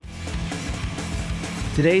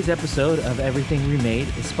Today's episode of Everything Remade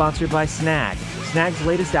is sponsored by Snag. Snag's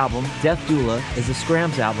latest album, Death Doula, is a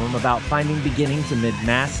Scrams album about finding beginnings amid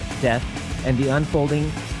mass death and the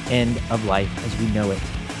unfolding end of life as we know it.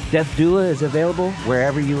 Death Doula is available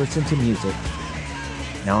wherever you listen to music.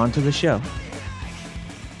 Now on to the show.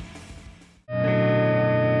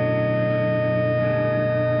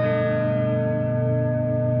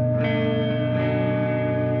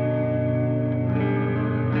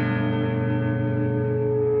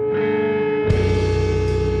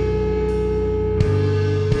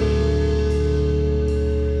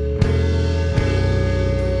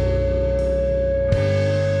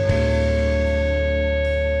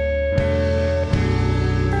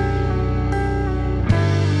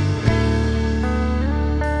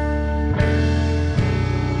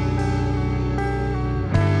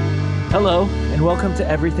 Hello, and welcome to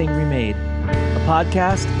Everything Remade, a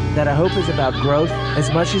podcast that I hope is about growth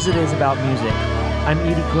as much as it is about music. I'm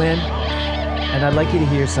Edie Quinn, and I'd like you to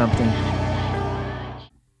hear something.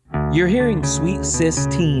 You're hearing Sweet Sis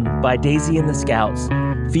Teen by Daisy and the Scouts,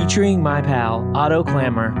 featuring my pal Otto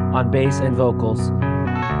Clamor on bass and vocals.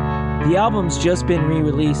 The album's just been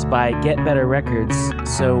re-released by Get Better Records,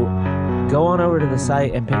 so go on over to the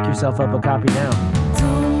site and pick yourself up a copy now.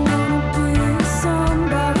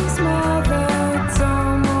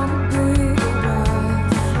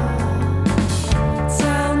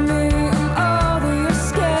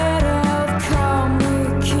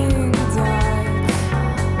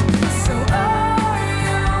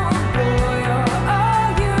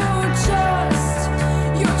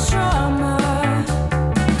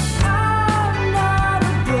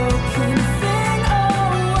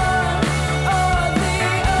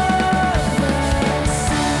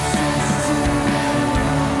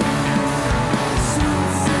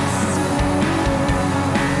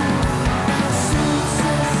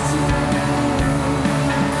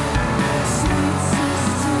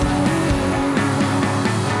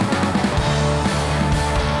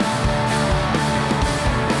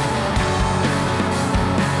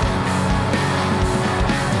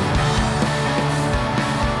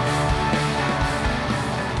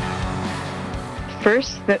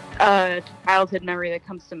 First, the childhood memory that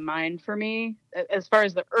comes to mind for me, as far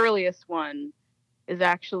as the earliest one, is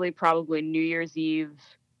actually probably New Year's Eve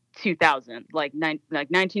 2000, like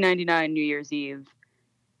 1999 New Year's Eve,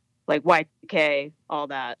 like Y2K, all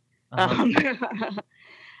that. Uh-huh.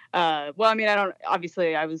 Well, I mean,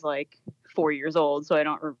 I was like 4 years old, so I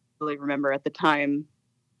don't really remember at the time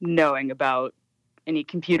knowing about any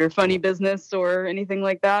computer funny business or anything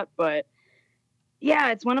like that. But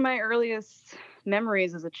yeah, it's one of my earliest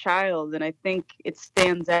memories as a child, and I think it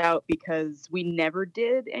stands out because we never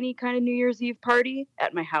did any kind of New Year's Eve party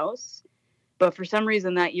at my house, but for some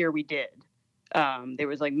reason that year we did. There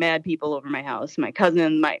was like mad people over my house, my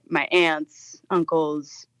cousin, my aunts,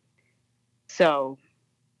 uncles. So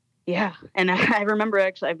yeah, and I remember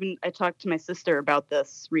actually I talked to my sister about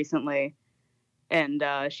this recently, and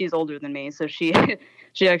she's older than me, so she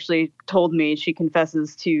she actually told me she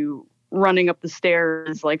confesses to running up the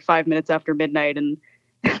stairs like 5 minutes after midnight and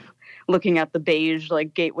looking at the beige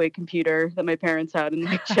like gateway computer that my parents had and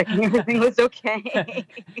like checking everything was okay.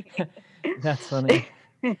 That's funny.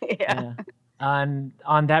 Yeah. On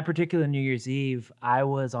that particular New Year's Eve, I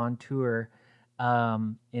was on tour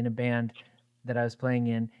in a band that I was playing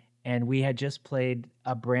in, and we had just played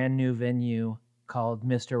a brand new venue called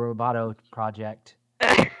Mr. Roboto Project.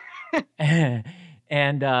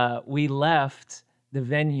 and we left the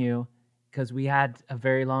venue because we had a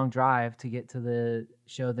very long drive to get to the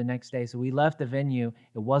show the next day. So we left the venue.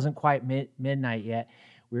 It wasn't quite midnight yet.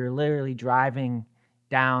 We were literally driving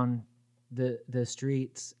down the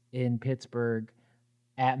streets in Pittsburgh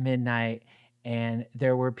at midnight, and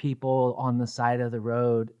there were people on the side of the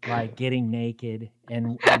road like getting naked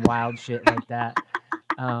and wild shit like that.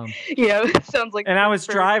 Yeah, it sounds like. And I was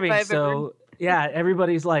driving, so yeah,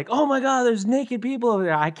 everybody's like, "Oh my God, there's naked people over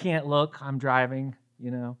there." I can't look. I'm driving,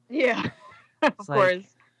 you know. Yeah, of course.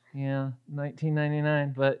 Yeah,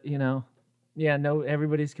 1999, but yeah, no,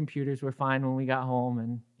 everybody's computers were fine when we got home,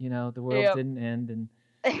 and the world didn't end, and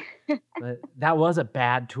but that was a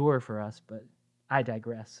bad tour for us. But I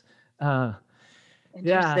digress.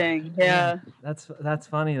 Interesting. Yeah. That's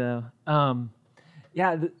funny though.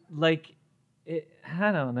 Yeah,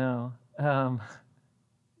 I don't know.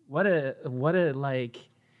 What a like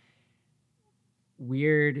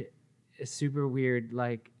weird, super weird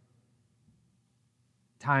like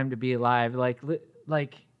time to be alive.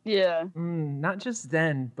 Yeah. Not just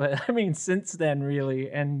then, but I mean since then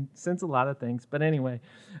really, and since a lot of things. But anyway,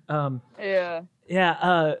 Yeah.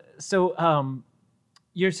 yeah. So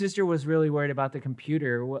Your sister was really worried about the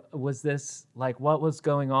computer. Was this like what was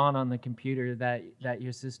going on the computer that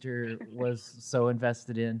your sister was so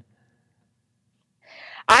invested in?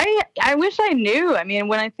 I wish I knew. I mean,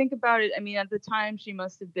 when I think about it, I mean, at the time she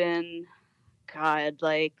must have been, God,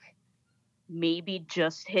 like maybe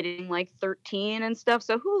just hitting like 13 and stuff.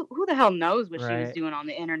 So who the hell knows what she was Right. doing on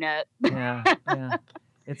the internet? Yeah. Yeah.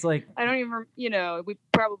 It's like I don't even, we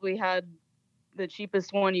probably had the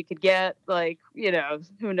cheapest one you could get, like,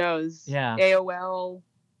 who knows? yeah. AOL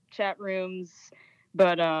chat rooms,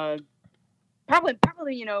 but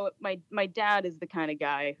probably, my dad is the kind of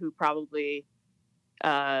guy who probably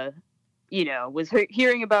uh was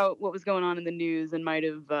hearing about what was going on in the news and might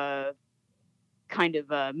have kind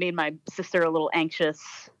of made my sister a little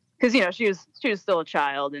anxious because she was still a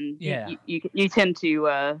child, and Yeah. you tend to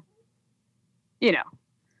you know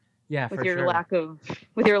Yeah, with for your sure. lack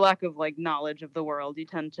of like knowledge of the world, you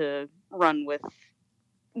tend to run with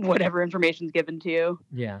whatever information's given to you.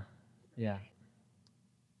 Yeah. Yeah.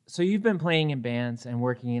 So you've been playing in bands and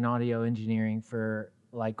working in audio engineering for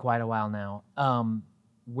like quite a while now.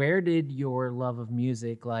 Where did your love of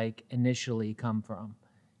music like initially come from?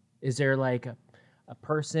 Is there like a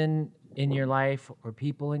person in your life or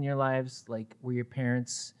people in your lives, like were your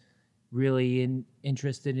parents really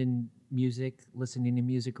interested in music, listening to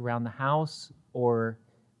music around the house, or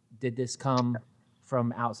did this come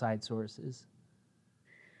from outside sources?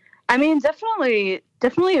 I mean, definitely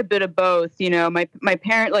a bit of both. My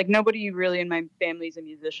parent, like nobody really in my family's a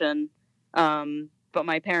musician, but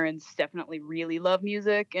my parents definitely really love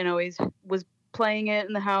music and always was playing it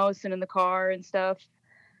in the house and in the car and stuff.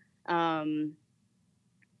 Um,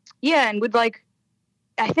 yeah, and would like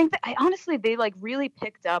I think that I honestly they like really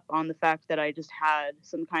picked up on the fact that I just had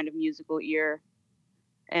some kind of musical ear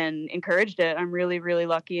and encouraged it. I'm really really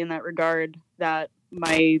lucky in that regard that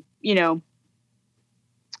I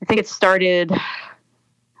think it started.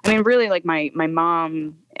 I mean, really, like my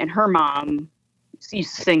mom and her mom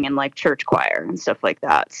used to sing in like church choir and stuff like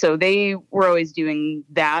that. So they were always doing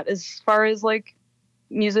that as far as like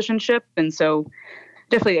musicianship, and so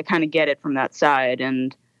definitely I kind of get it from that side.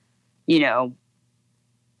 And you know,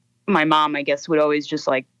 my mom, I guess, would always just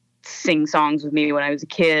like sing songs with me when I was a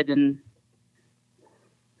kid, and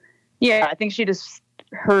yeah, I think she just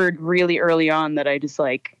heard really early on that I just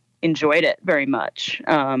like enjoyed it very much.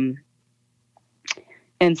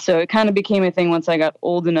 And so it kind of became a thing once I got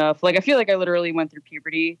old enough. Like, I feel like I literally went through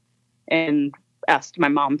puberty and asked my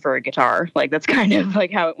mom for a guitar. Like, that's kind of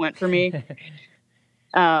like how it went for me.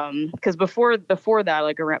 Because before that,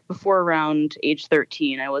 like before around age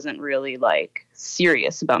 13, I wasn't really like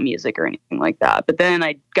serious about music or anything like that. But then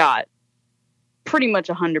I got pretty much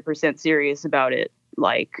 100% serious about it.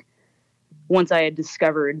 Like, once I had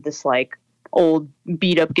discovered this like old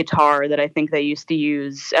beat up guitar that I think they used to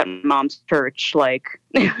use at mom's church, like,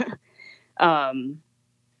 and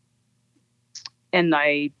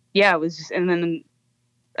it was just, and then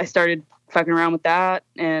I started fucking around with that,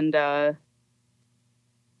 and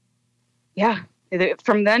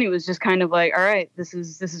from then it was just kind of like, all right, this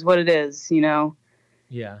is what it is,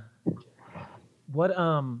 Yeah. What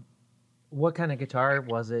kind of guitar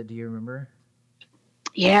was it? Do you remember?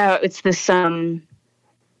 Yeah, it's this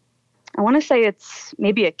I want to say it's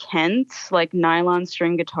maybe a Kent, like nylon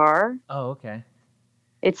string guitar. Oh, okay.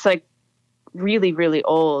 It's like really, really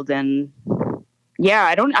old, and yeah,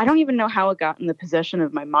 I don't even know how it got in the possession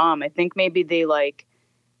of my mom. I think maybe they like,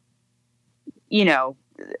 you know,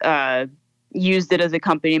 uh, used it as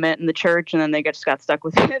accompaniment in the church, and then they just got stuck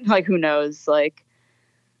with it. Like, who knows? Like,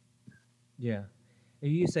 Yeah.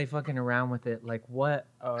 If you say fucking around with it, like what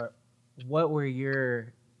were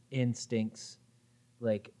your instincts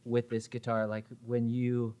like with this guitar? Like when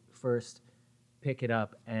you first pick it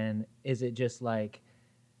up, and is it just like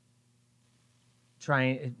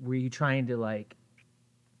were you trying to like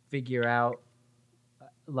figure out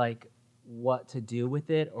like what to do with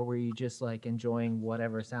it, or were you just like enjoying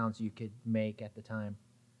whatever sounds you could make at the time?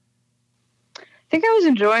 I think I was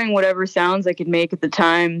enjoying whatever sounds I could make at the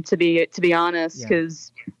time, to be honest, Yeah.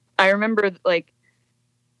 because I remember like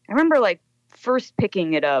first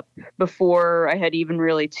picking it up before I had even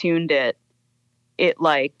really tuned it. It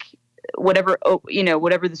like whatever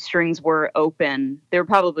the strings were open, they were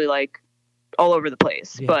probably like all over the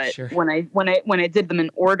place. Yeah, But sure. when I did them in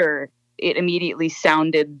order, it immediately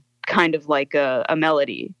sounded kind of like a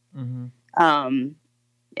melody. Mm-hmm.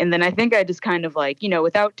 And then I think I just kind of like,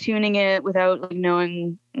 without tuning it, without like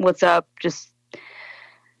knowing what's up, just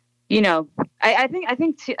I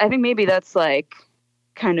think maybe that's like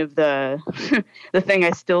kind of the the thing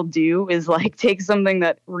I still do is like take something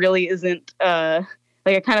that really isn't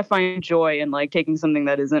like I kind of find joy in like taking something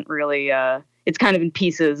that isn't really it's kind of in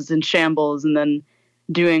pieces and shambles, and then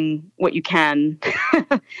doing what you can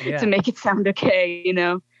to Yeah. make it sound okay, you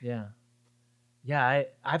know? Yeah. Yeah,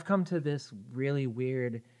 I've come to this really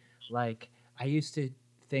weird, like, I used to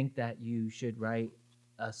think that you should write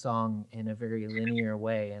a song in a very linear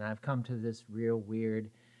way, and I've come to this real weird,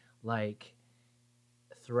 like,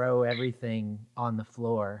 throw everything on the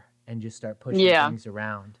floor and just start pushing Yeah. things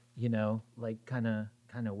around, like kind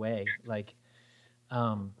of way.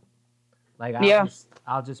 Um like Yeah.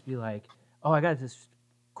 I'll just be like, "Oh, I got this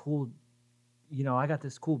cool, I got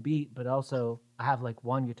this cool beat, but also I have like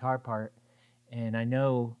one guitar part and I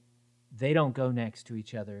know they don't go next to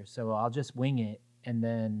each other, so I'll just wing it and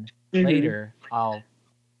then Hmm. later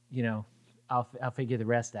you know, I'll figure the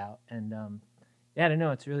rest out." And yeah, I don't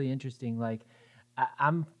know, it's really interesting. Like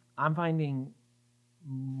I'm finding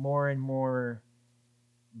more and more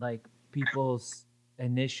like people's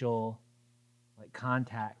initial like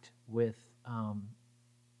contact with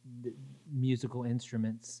the musical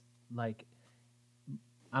instruments, like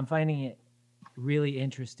I'm finding it really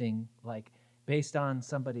interesting, like based on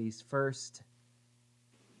somebody's first,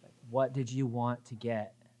 like, what did you want to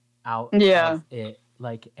get out Yeah. of it,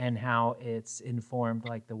 like, and how it's informed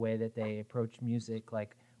like the way that they approach music.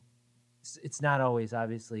 Like it's not always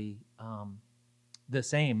obviously the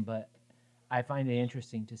same, but I find it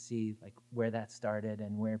interesting to see like where that started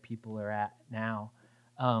and where people are at now.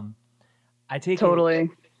 um I take it Totally.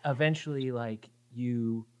 eventually, like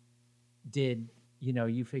did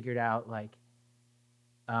you figured out like,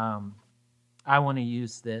 um I want to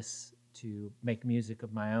use this to make music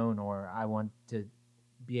of my own, or I want to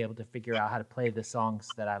be able to figure out how to play the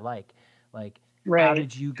songs that I like. Like, how Right.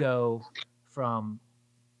 did you go from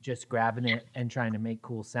just grabbing it and trying to make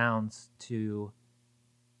cool sounds to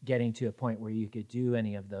getting to a point where you could do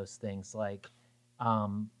any of those things? Like,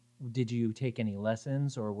 um, did you take any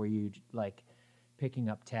lessons, or were you like picking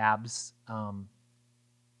up tabs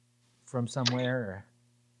from somewhere? Or?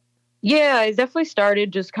 Yeah, I definitely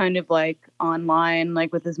started just kind of like online,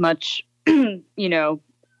 like with as much, you know,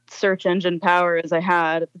 search engine power as I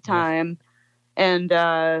had at the Yes. time. And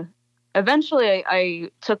eventually I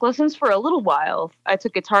took lessons for a little while. I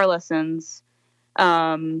took guitar lessons.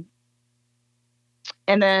 Um,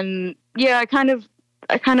 and then, yeah, I kind of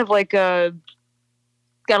like got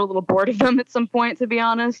a little bored of them at some point, to be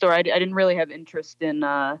honest, or I didn't really have interest in,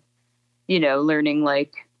 learning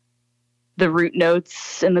like the root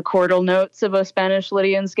notes and the chordal notes of a Spanish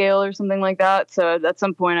Lydian scale or something like that. So at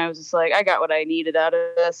some point, I was just like, I got what I needed out of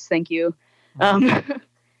this. Thank you. Mm-hmm. Um,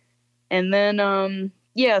 and then,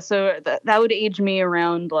 yeah, so that would age me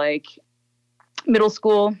around like middle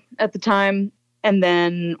school at the time. And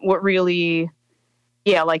then what really,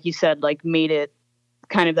 yeah, like you said, like made it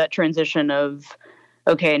kind of that transition of,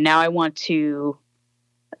 okay, now I want to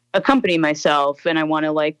accompany myself and I want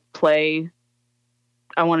to like play,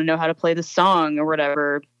 I want to know how to play the song or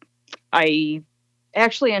whatever. I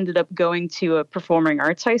actually ended up going to a performing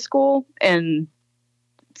arts high school, and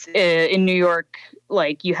in New York,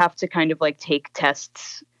 like you have to kind of like take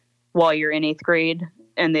tests while you're in 8th grade,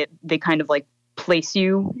 and they kind of like place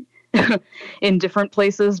you in different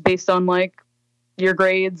places based on like your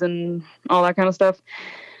grades and all that kind of stuff.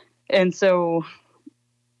 And so,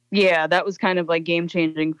 yeah, that was kind of like game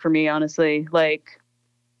changing for me, honestly. Like,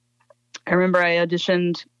 I remember I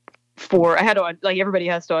auditioned I had to, like everybody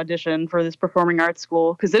has to audition for this performing arts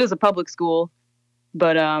school because it is a public school,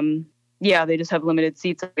 but yeah, they just have limited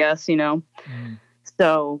seats, I guess, you know. Mm-hmm.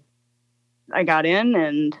 So I got in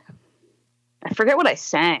and I forget what I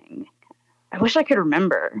sang. I wish I could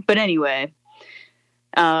remember, but anyway,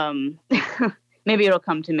 um, maybe it'll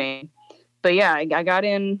come to me. But yeah, I got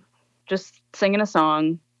in just singing a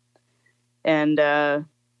song, and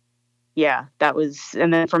yeah, that was,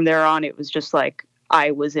 and then from there on, it was just like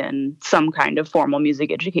I was in some kind of formal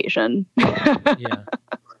music education. Yeah.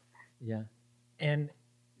 Yeah. And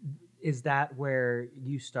is that where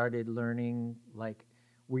you started learning, like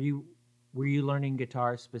were you learning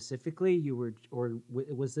guitar specifically? You were, or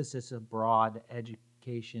was this just a broad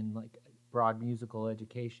education, like broad musical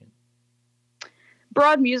education?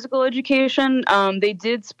 Broad musical education. They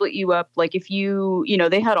did split you up. Like if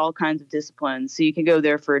they had all kinds of disciplines. So you could go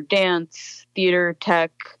there for dance, theater,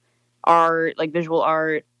 tech, art, like visual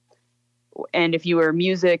art. And if you were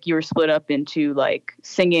music, you were split up into like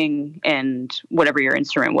singing and whatever your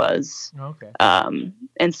instrument was. Okay.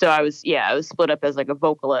 And so I was split up as like a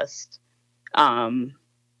vocalist. Um,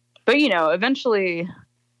 but eventually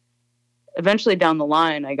down the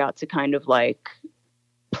line, I got to kind of like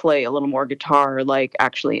play a little more guitar, like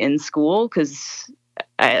actually in school, because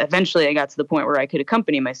eventually I got to the point where I could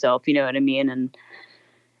accompany myself, you know what I mean? And,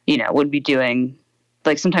 you know, would be doing,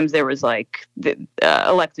 like, sometimes there was like the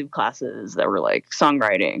elective classes that were like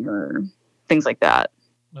songwriting or things like that.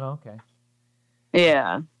 Oh, okay.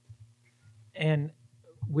 Yeah. And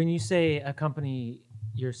when you say accompany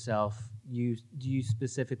yourself, do you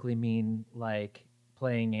specifically mean like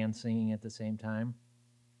playing and singing at the same time?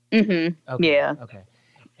 Mm-hmm. Okay, Yeah. okay.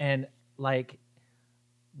 And like,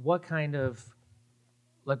 what kind of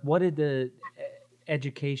like what did the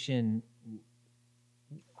education?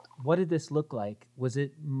 What did this look like? Was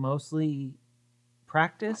it mostly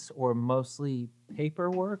practice or mostly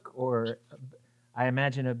paperwork, or I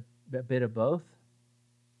imagine a bit of both?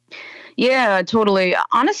 Yeah, totally.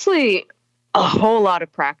 Honestly, a whole lot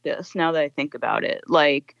of practice now that I think about it.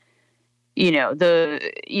 Like, you know,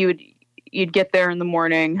 you'd get there in the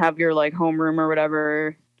morning, have your like homeroom or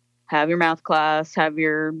whatever, have your math class, have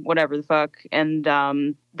your whatever the fuck, and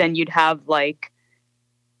then you'd have like,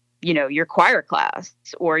 you know, your choir class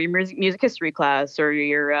or your music history class or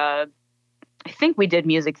your I think we did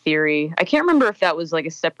music theory. I can't remember if that was like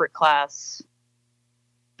a separate class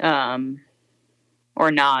um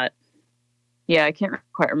or not. Yeah, I can't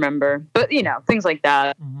quite remember. But you know, things like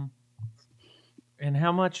that. Mm-hmm. And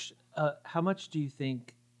how much do you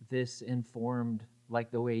think this informed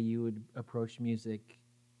like the way you would approach music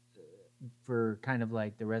for kind of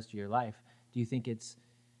like the rest of your life? Do you think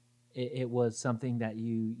it was something that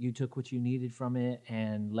you took what you needed from it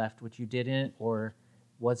and left what you didn't, or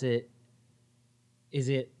was it is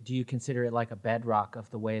it do you consider it like a bedrock of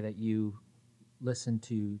the way that you listen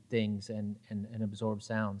to things and absorb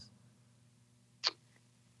sounds?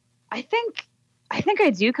 I think I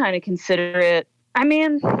do kind of consider it. I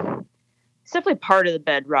mean, it's definitely part of the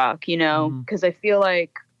bedrock, you know, Mm-hmm. because I feel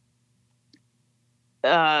like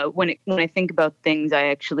when I think about things I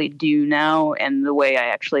actually do now and the way I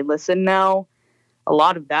actually listen now, a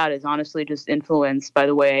lot of that is honestly just influenced by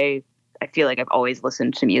the way I feel like I've always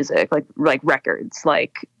listened to music, like records,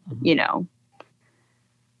 like, Mm-hmm. you know.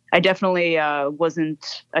 I definitely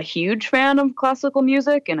wasn't a huge fan of classical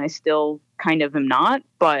music, and I still kind of am not,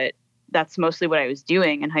 but that's mostly what I was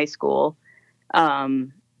doing in high school.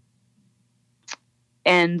 Um,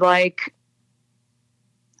 and like,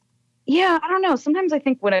 yeah, I don't know. Sometimes I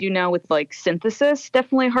think what I do now with like synthesis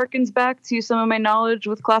definitely harkens back to some of my knowledge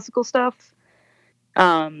with classical stuff.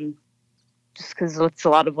 Um, just because it's a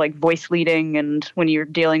lot of like voice leading, and when you're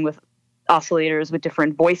dealing with oscillators with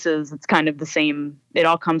different voices, it's kind of the same. It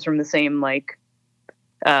all comes from the same like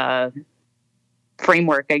uh,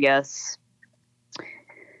 framework, I guess.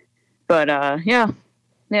 But yeah,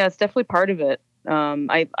 it's definitely part of it.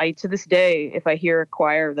 I to this day, if I hear a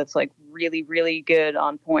choir that's like really, really good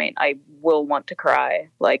on point, I will want to cry.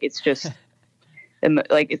 Like it's just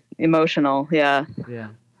like it's emotional. Yeah. Yeah,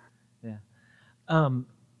 yeah. Um,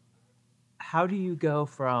 how do you go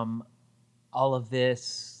from all of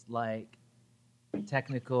this like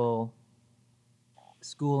technical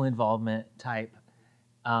school involvement type,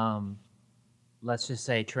 um, let's just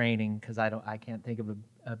say training, because I can't think of a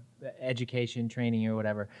education training or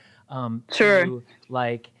whatever, Sure. to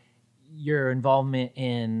like your involvement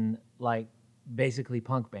in like basically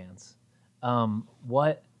punk bands.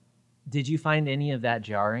 What did you find any of that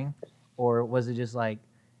jarring, or was it just like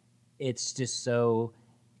it's just so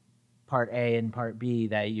part A and part B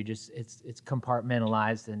that you just it's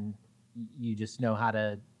compartmentalized and you just know how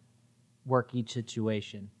to work each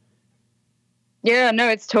situation? Yeah. No,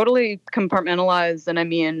 it's totally compartmentalized, and I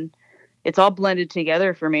mean, it's all blended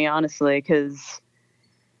together for me, honestly, because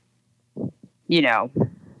you know,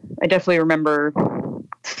 I definitely remember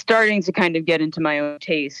starting to kind of get into my own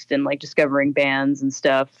taste and like discovering bands and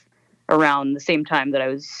stuff around the same time that I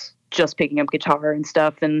was just picking up guitar and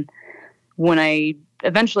stuff. And when I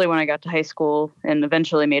when I got to high school and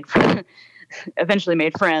eventually made friends,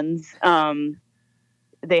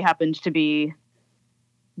 they happened to be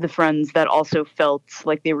the friends that also felt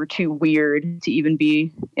like they were too weird to even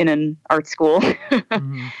be in an art school.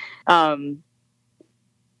 Mm-hmm. um,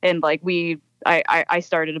 and like I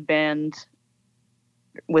started a band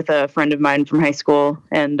with a friend of mine from high school,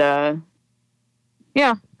 and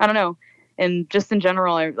yeah, I don't know. And just in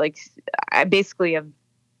general, I basically have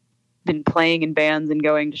been playing in bands and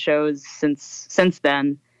going to shows since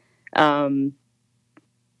then. Um,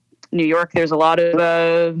 New York, there's a lot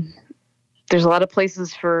of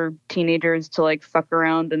places for teenagers to like fuck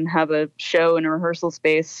around and have a show in a rehearsal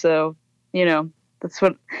space. So, you know, that's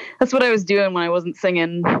what I was doing when I wasn't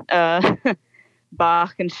singing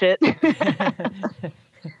Bach and shit.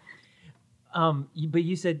 But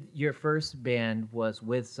you said your first band was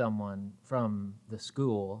with someone from the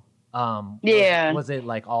school. Yeah. Was it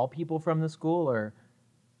like all people from the school or?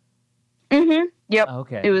 Yep.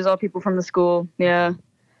 Okay. It was all people from the school. Yeah. Okay.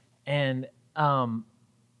 And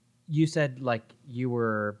you said like you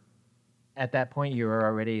were at that point you were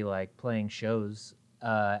already like playing shows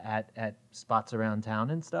at spots around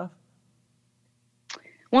town and stuff.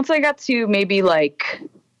 Once I got to maybe like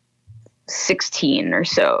 16 or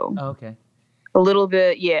so. Oh, okay. A little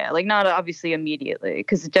bit, yeah. Like not obviously immediately,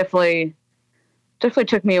 because it definitely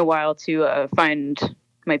took me a while to find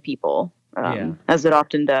my people, as it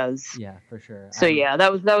often does. Yeah, for sure. So yeah,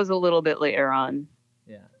 that was a little bit later on.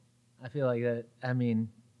 Yeah, I feel like that. I mean,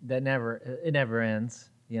 it never ends.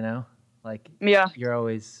 You know, like yeah, you're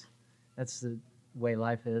always. That's the way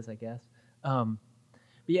life is, I guess. But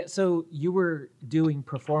yeah, so you were doing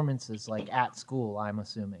performances like at school, I'm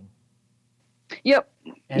assuming. Yep.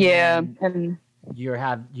 And yeah, and you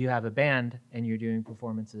have a band and you're doing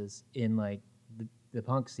performances in like the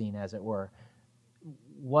punk scene, as it were.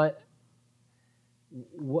 What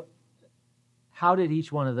how did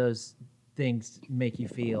each one of those things make you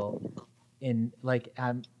feel? In like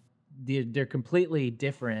they're completely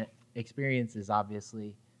different experiences,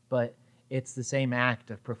 obviously, but it's the same act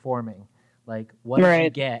of performing. Like, what did you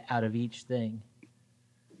get out of each thing?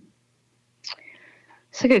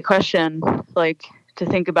 It's a good question. Like, to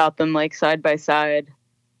think about them like side by side.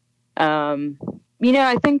 I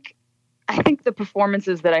think the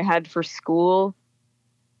performances that I had for school,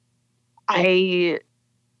 I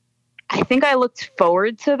think I looked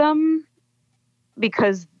forward to them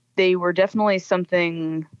because they were definitely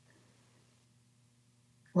something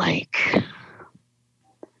like,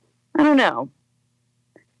 I don't know.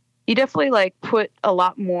 You definitely like put a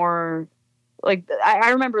lot more, like,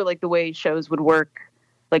 I remember like the way shows would work,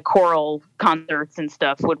 like choral concerts and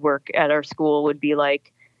stuff would work at our school would be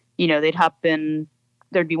like, they'd hop in,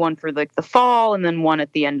 there'd be one for like the fall and then one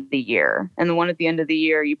at the end of the year. And the one at the end of the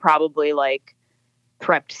year, you probably like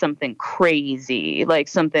prepped something crazy, like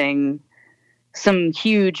some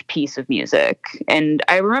huge piece of music. And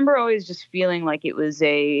I remember always just feeling like it was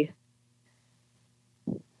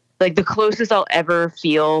like the closest I'll ever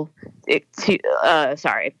feel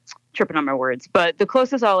sorry, tripping on my words, but the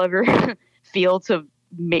closest I'll ever feel to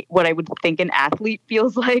what I would think an athlete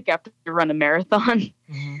feels like after you run a marathon.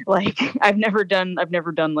 Mm-hmm. Like I've never done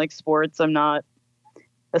like sports. I'm not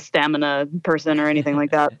a stamina person or anything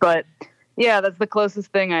like that, but yeah, that's the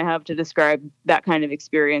closest thing I have to describe that kind of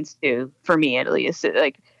experience to, for me at least.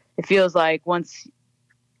 It feels like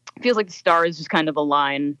the stars just kind of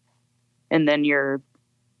align, and then you're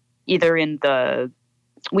either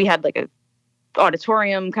we had like a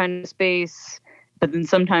auditorium kind of space, but then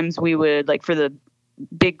sometimes we would, like for the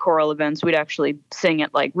big choral events, we'd actually sing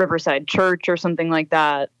at like Riverside Church or something like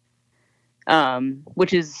that,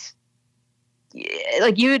 which is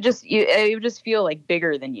like it would just feel like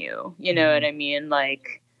bigger than you know what I mean?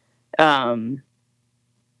 Like, and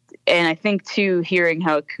I think too, hearing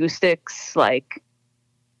how acoustics like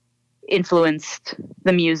influenced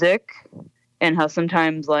the music, and how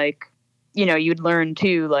sometimes like, you'd learn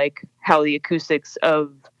too, like how the acoustics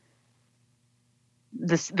of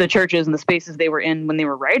the churches and the spaces they were in when they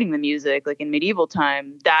were writing the music, like in medieval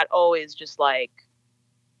time, that always just like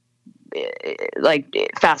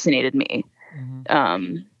it fascinated me.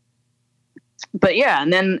 Mm-hmm. But yeah,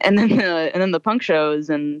 and then the punk shows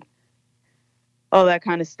and all that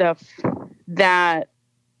kind of stuff, that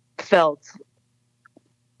felt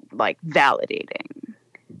like validating.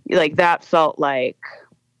 Like that felt like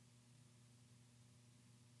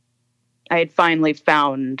I had finally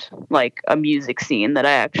found like a music scene that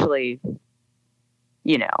I actually,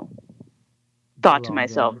 thought to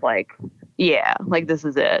myself, like, yeah, like this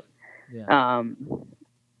is it. Yeah.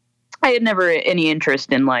 I had never any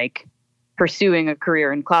interest in like pursuing a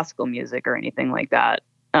career in classical music or anything like that.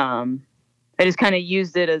 I just kind of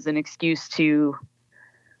used it as an excuse to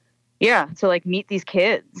like meet these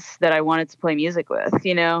kids that I wanted to play music with,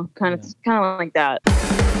 kind of like that.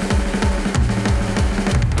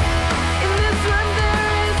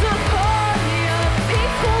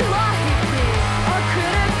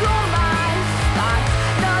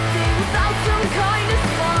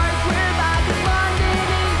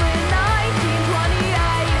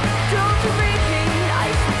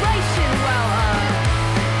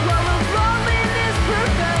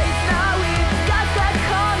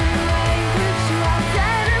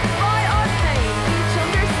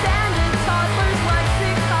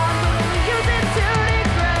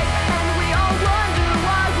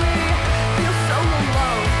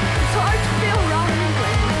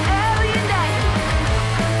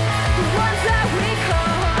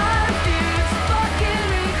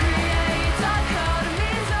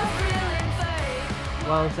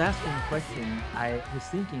 was asking the question, I was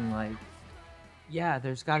thinking like, yeah,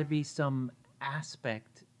 there's got to be some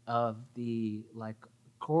aspect of the like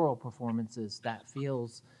choral performances that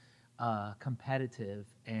feels competitive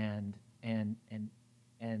and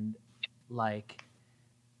and like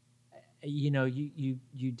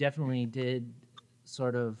you definitely did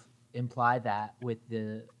sort of imply that with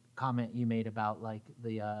the comment you made about like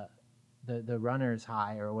the runner's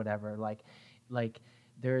high or whatever like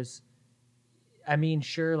there's I mean,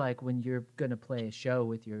 sure, like when you're gonna play a show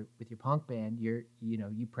with your punk band, you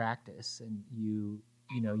practice and you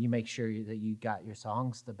make sure that you got your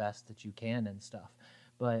songs the best that you can and stuff.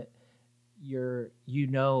 But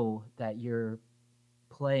that you're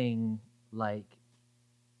playing like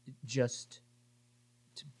just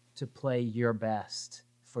to, to play your best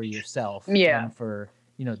for yourself Yeah. and for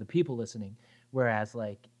the people listening. Whereas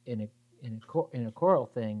like in a choral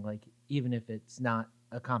thing, like even if it's not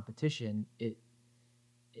a competition, it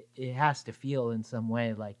has to feel in some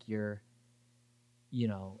way like you're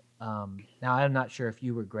now I'm not sure if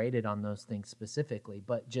you were graded on those things specifically,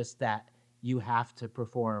 but just that you have to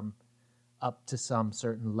perform up to some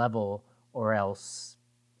certain level or else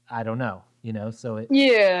I don't know, so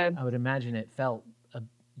Yeah. I would imagine it felt a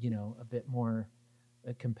bit more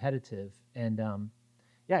competitive and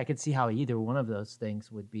yeah, I could see how either one of those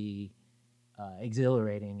things would be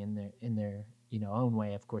exhilarating in their own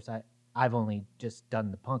way. Of course, I've only just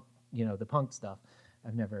done the punk stuff.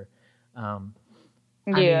 I've never. I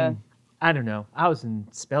Yeah. mean, I don't know. I was in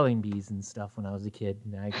spelling bees and stuff when I was a kid,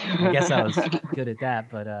 and I guess I was good at that.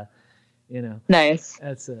 But Nice.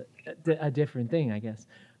 that's a different thing, I guess.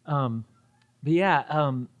 But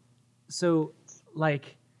yeah, so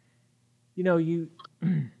like you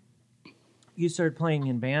you started playing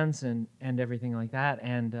in bands and everything like that,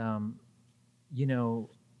 and you know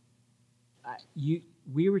you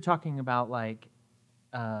we were talking about like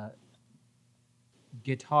uh,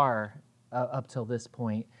 guitar up till this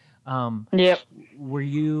point. Yep. Were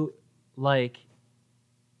you like,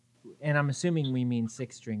 and I'm assuming we mean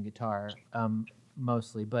 6-string guitar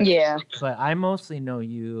mostly, Yeah. but I mostly know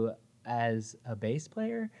you as a bass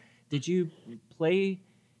player. Did you play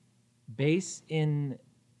bass in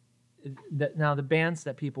now the bands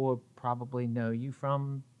that people would probably know you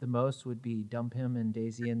from the most would be Dump Him and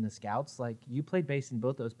Daisy and the Scouts. Like you played bass in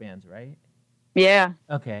both those bands, right? Yeah.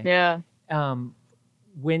 Okay. Yeah. Um,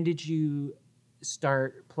 when did you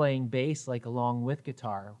start playing bass like along with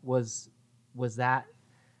guitar? Was that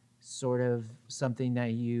sort of something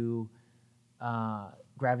that you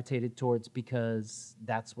gravitated towards because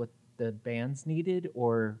that's what the bands needed,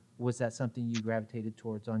 or was that something you gravitated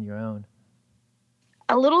towards on your own?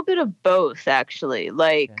 A little bit of both, actually. Okay.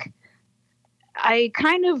 Like, I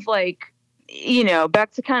kind of like,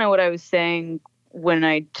 back to kind of what I was saying when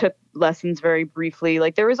I took lessons very briefly.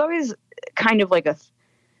 Like, there was always kind of like a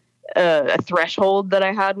threshold that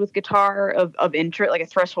I had with guitar of interest, like a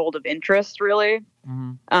threshold of interest, really.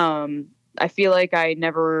 Mm-hmm. I feel like I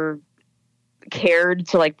never cared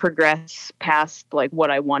to like progress past like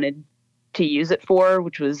what I wanted to use it for,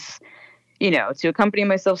 which was, to accompany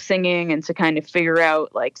myself singing and to kind of figure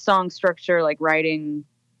out like song structure, like writing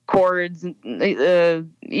chords, and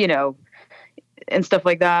stuff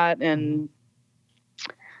like that. Mm-hmm.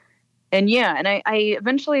 And yeah, and I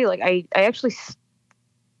eventually like I actually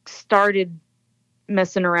started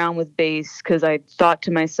messing around with bass because I thought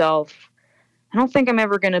to myself, I don't think I'm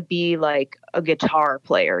ever going to be like a guitar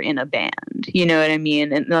player in a band. You know what I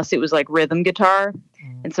mean? Unless it was like rhythm guitar.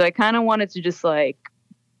 Mm-hmm. And so I kind of wanted to just like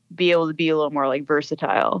be able to be a little more like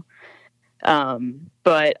versatile.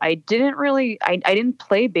 But I didn't really, I didn't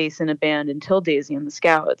play bass in a band until Daisy and the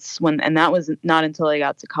Scouts and that was not until I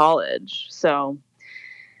got to college. So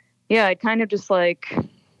yeah, I kind of just like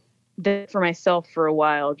did it for myself for a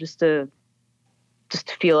while just to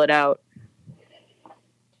feel it out.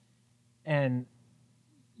 And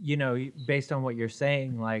based on what you're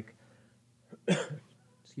saying, like,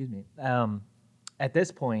 excuse me, at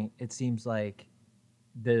this point, it seems like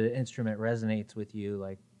the instrument resonates with you,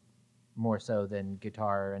 like more so than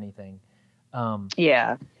guitar or anything.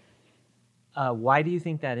 Yeah. Why do you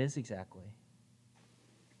think that is exactly?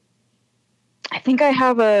 I think I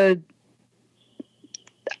have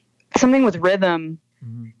something with rhythm.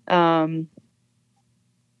 Mm-hmm.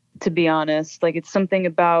 To be honest, like it's something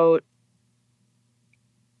about,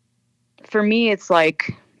 for me, it's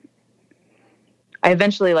like I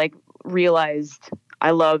eventually like realized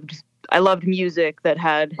I loved music that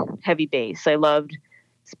had heavy bass. I loved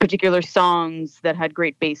particular songs that had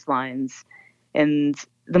great bass lines. And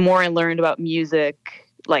the more I learned about music,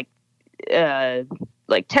 like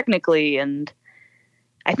technically and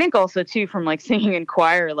I think also too from like singing in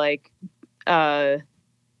choir, like uh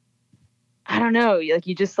I don't know, like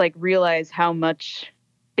you just like realize how much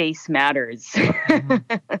bass matters.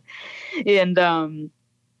 Mm-hmm. and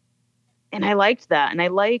and I liked that. And I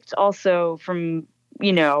liked also from,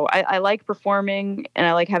 I like performing and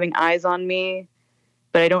I like having eyes on me,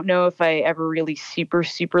 but I don't know if I ever really super,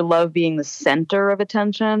 super love being the center of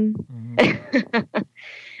attention. Mm-hmm.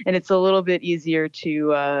 And it's a little bit easier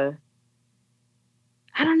to, I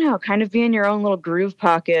don't know, kind of be in your own little groove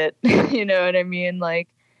pocket. You know what I mean? Like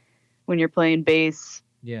when you're playing bass.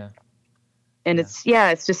 Yeah. And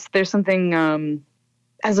Yeah. it's just, there's something,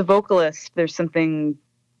 as a vocalist, there's something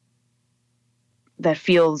that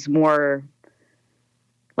feels more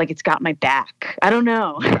like it's got my back. I don't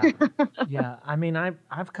know. Yeah. Yeah. I mean,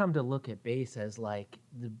 I've come to look at bass as like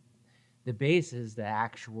the bass is the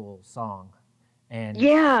actual song, and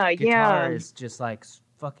Yeah, guitar yeah. is just like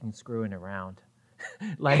fucking screwing around.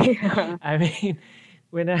 Like, Yeah. I mean,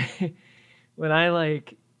 when I when I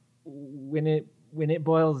like when it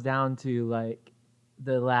boils down to like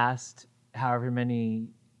the last however many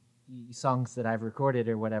songs that I've recorded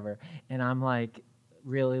or whatever, and I'm like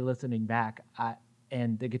really listening back,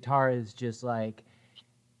 and the guitar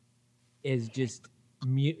is just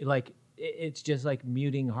mute like it's just like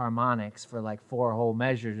muting harmonics for like four whole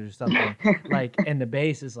measures or something, like, and the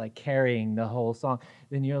bass is like carrying the whole song.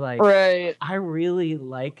 Then you're like, Right. I really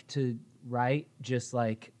like to write just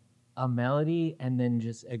like a melody and then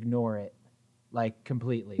just ignore it like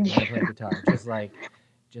completely when I play Yeah. guitar,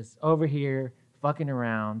 just over here fucking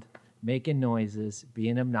around, making noises,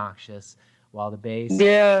 being obnoxious, while the bass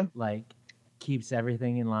Yeah. like keeps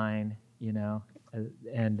everything in line, uh,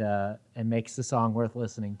 and makes the song worth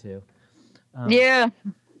listening to. Um, Yeah.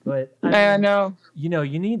 but I I mean, know.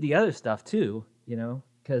 you need the other stuff too,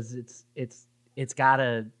 because it's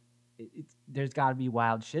gotta there's gotta be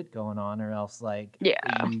wild shit going on, or else like Yeah.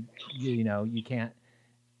 you can't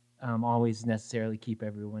always necessarily keep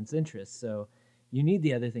everyone's interest. So you need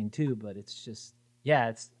the other thing too, but it's just yeah,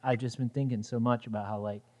 it's I've just been thinking so much about how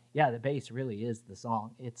like yeah, the bass really is the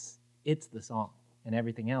song. It's the song, and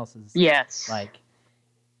everything else is Yes. like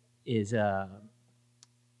is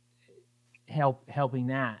helping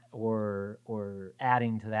that or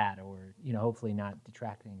adding to that, or hopefully not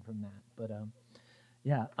detracting from that. But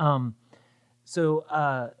yeah.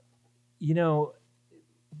 So you know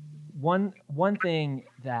one thing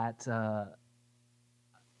that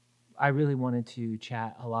I really wanted to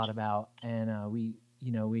chat a lot about, and we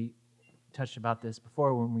touched about this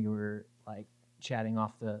before when we were like chatting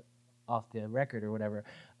off the record or whatever,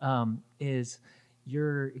 is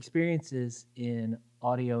your experiences in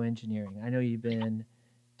audio engineering. I know you've been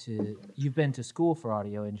to school for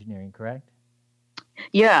audio engineering, correct?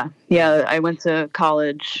 Yeah. Yeah. I went to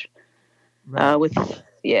college Right. with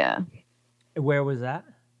yeah. Where was that?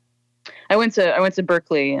 I went to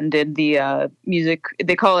Berkeley and did the music.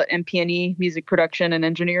 They call it MP&E, music production and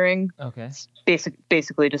engineering. Okay. It's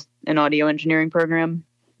basically just an audio engineering program.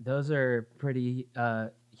 Those are pretty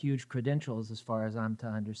huge credentials as far as I'm to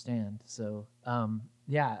understand. So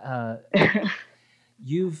yeah,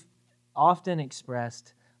 you've often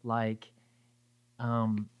expressed like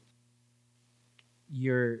um,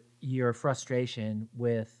 your frustration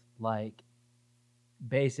with like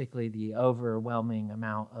basically the overwhelming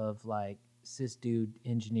amount of like cis dude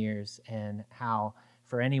engineers, and how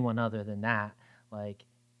for anyone other than that, like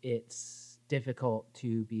it's difficult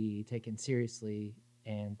to be taken seriously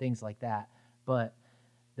and things like that. But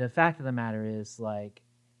the fact of the matter is like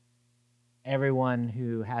everyone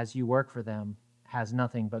who has you work for them has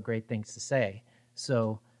nothing but great things to say.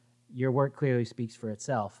 So your work clearly speaks for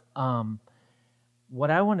itself. What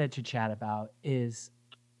I wanted to chat about is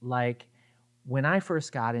like when I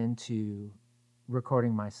first got into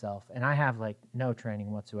recording myself, and I have like no training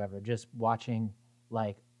whatsoever, just watching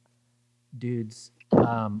like dudes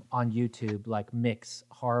on YouTube like mix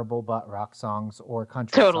horrible butt rock songs or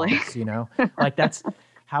country Totally. songs, like that's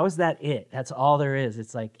how is that it? That's all there is.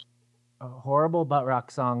 It's like horrible butt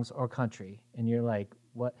rock songs or country, and you're like,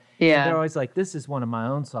 what? And they're Yeah. always like, this is one of my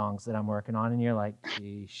own songs that I'm working on, and you're like,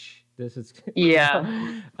 sheesh, this is,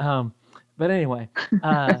 Yeah. but anyway,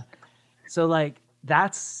 uh, so like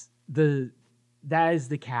that is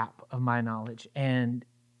the cap of my knowledge, and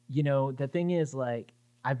the thing is like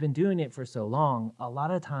I've been doing it for so long. A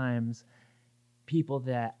lot of times, people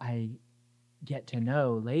that I get to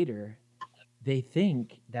know later, they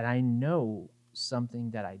think that I know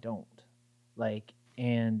something that I don't. Like,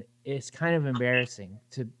 and it's kind of embarrassing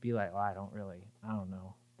to be like, oh, I don't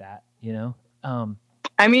know that.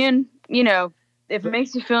 I mean, if it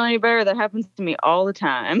makes you feel any better, that happens to me all the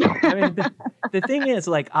time. I mean, the thing is,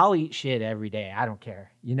 like, I'll eat shit every day. I don't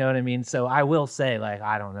care. You know what I mean? So I will say, like,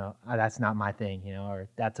 I don't know, that's not my thing, you know, or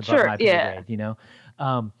that's above Sure, my pay yeah. grade, you know.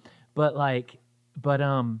 Um, but like, but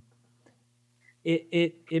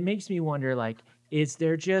it makes me wonder, like, is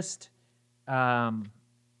there just, um,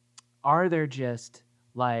 are there just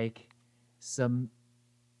like some,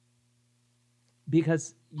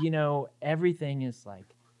 because you know everything is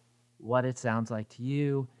like what it sounds like to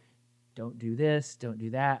you. Don't do this, don't do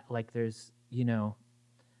that. Like there's, you know,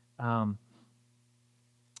 um,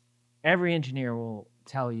 every engineer will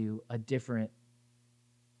tell you a different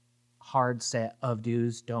hard set of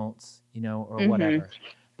do's, don'ts, you know, or Mhm. whatever.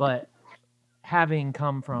 But having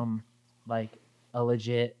come from like a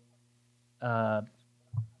legit uh,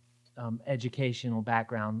 educational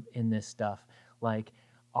background in this stuff, like,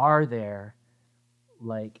 are there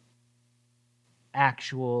like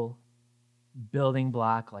actual building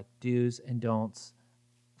block like do's and don'ts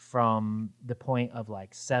from the point of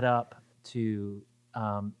like setup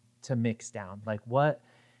um, to mix down? Like, what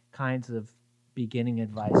kinds of beginning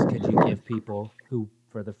advice could you give people who,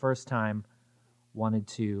 for the first time, wanted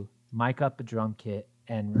to mic up a drum kit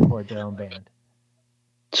and record their own band?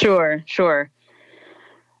 Sure, sure.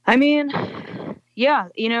 I mean, yeah,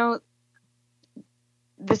 you know,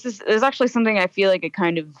 this is actually something I feel like it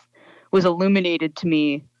kind of was illuminated to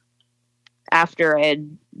me after I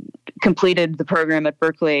had completed the program at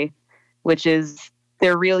Berkeley, which is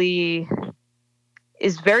there really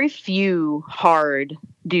is very few hard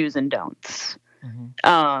do's and don'ts.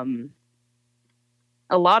 Mm-hmm.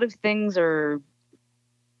 A lot of things are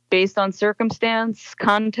based on circumstance,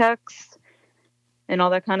 context, and all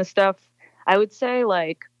that kind of stuff. I would say,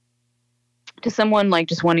 like, to someone like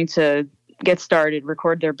just wanting to get started,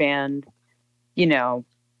 record their band, you know,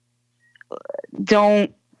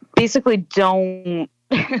 don't basically don't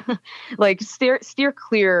like steer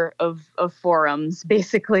clear of forums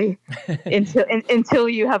basically until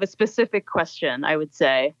you have a specific question. I would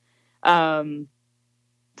say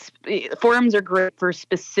forums are great for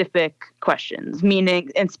specific questions,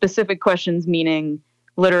 meaning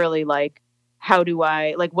literally like, how do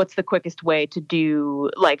I, like, what's the quickest way to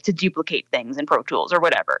do, like, to duplicate things in Pro Tools or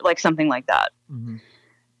whatever, like something like that. Mm-hmm.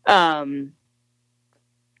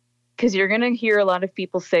 Because you're going to hear a lot of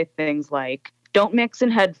people say things like, don't mix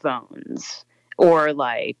in headphones, or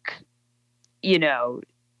like, you know,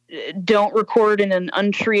 don't record in an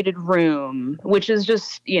untreated room, which is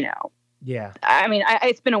just, you know, Yeah. I mean,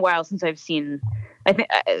 it's been a while since I've seen, I think,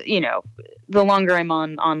 you know, the longer I'm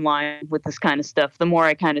online with this kind of stuff, the more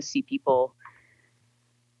I kind of see people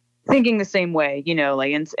thinking the same way, you know,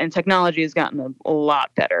 like, and technology has gotten a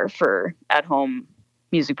lot better for at home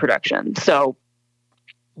music production. So,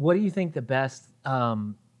 What do you think the best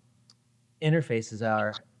interfaces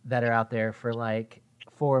are that are out there for like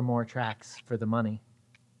 4 more tracks for the money?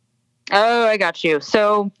 oh, I got you.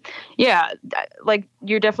 So, yeah, like,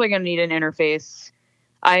 you're definitely going to need an interface.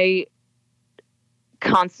 I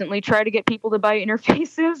constantly try to get people to buy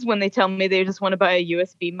interfaces when they tell me they just want to buy a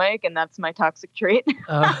USB mic, and that's my toxic trait.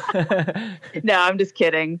 No, I'm just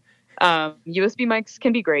kidding. USB mics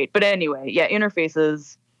can be great, but anyway, yeah,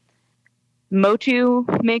 interfaces. Motu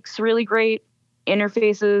makes really great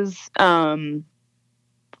interfaces.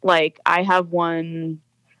 Like, I have one,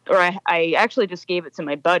 or I actually just gave it to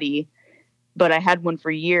my buddy, but I had one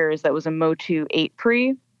for years that was a Motu 8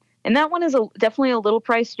 pre, and that one is definitely a little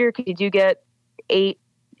pricier because you do get 8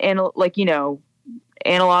 and, like, you know,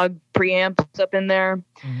 analog preamps up in there.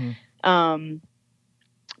 Mm-hmm.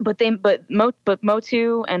 But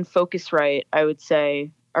Motu and Focusrite, I would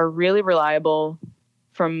say, are really reliable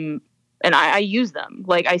from, and I use them.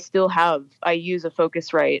 Like, I use a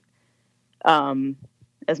Focusrite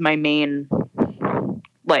as my main,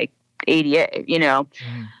 like, ADA, you know.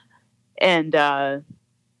 Mm-hmm. And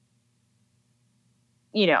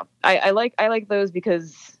you know, I like those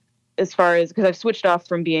because, because I've switched off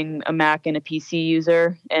from being a Mac and a PC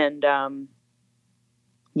user, and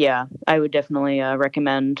yeah, I would definitely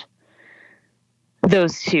recommend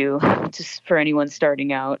those two just for anyone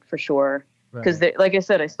starting out, for sure. Because Right. like I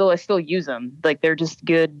said, I still use them. Like, they're just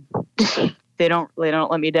good. they don't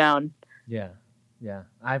let me down. Yeah. Yeah.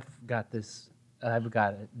 I've got this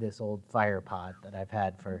old FirePod that I've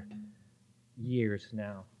had for years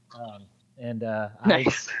now. And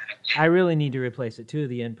Nice. I really need to replace it. 2 of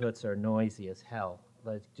the inputs are noisy as hell,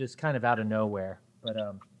 like just kind of out of nowhere. But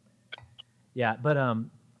yeah. But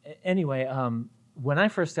anyway, when I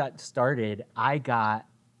first got started, I got,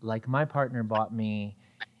 like, my partner bought me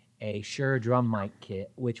a Shure drum mic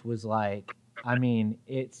kit, which was like, I mean,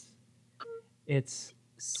 it's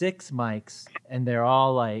 6 mics, and they're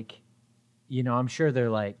all like, I'm sure they're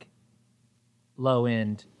like low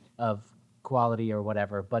end of quality or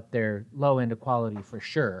whatever, but they're low end of quality for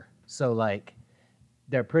sure. So like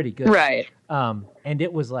they're pretty good. Right. And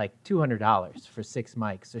it was like $200 for 6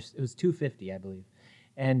 mics. It was $250, I believe.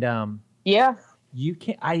 And Yeah. you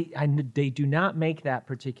can't. They do not make that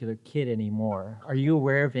particular kit anymore. Are you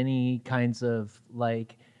aware of any kinds of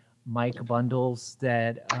like mic bundles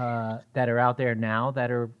that are out there now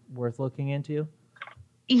that are worth looking into?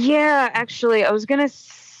 Yeah, actually, I was gonna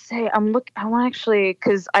say I want actually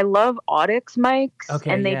because I love Audix mics,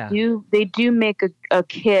 Okay, and yeah. they do make a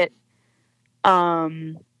kit. That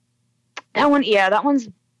one's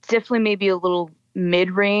definitely maybe a little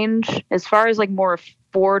mid range as far as like more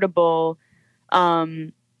affordable.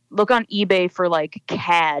 Look on eBay for like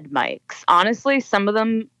CAD mics. Honestly, some of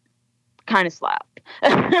them kind of slap.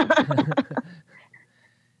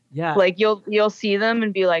 Yeah. Like you'll see them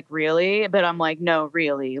and be like, really? But I'm like, no,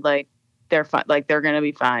 really. Like they're fine. Like they're gonna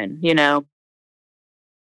be fine. Yeah,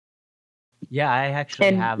 I actually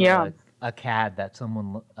And have yeah. a CAD that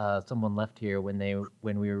someone left here when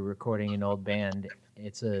we were recording an old band.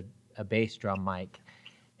 It's a bass drum mic,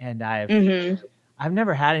 and I've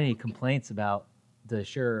never had any complaints about the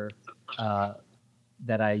Shure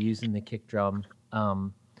that I use in the kick drum.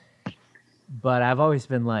 But I've always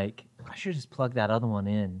been like, I should just plug that other one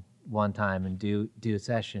in one time and do a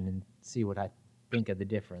session and see what I think of the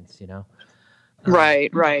difference,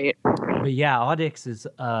 Right. But yeah, Audix is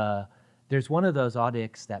there's one of those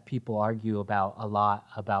Audix that people argue about a lot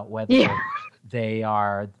about whether they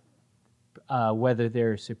are whether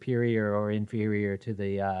they're superior or inferior to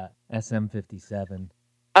the SM57.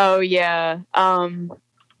 Oh yeah.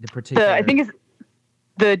 The particular I think it's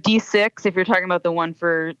the D6 if you're talking about the one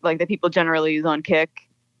for like that people generally use on kick.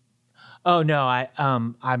 Oh no,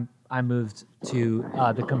 I moved to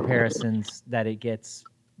the comparisons that it gets.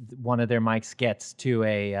 One of their mics gets to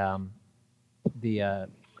the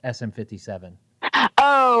SM57.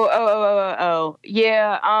 Oh.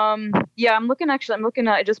 Yeah. Yeah, I'm looking at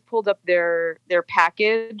I just pulled up their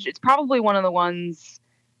package. It's probably one of the ones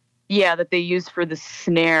that they use for the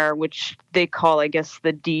snare, which they call I guess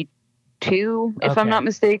the D2 if I'm not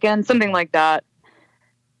mistaken, something like that.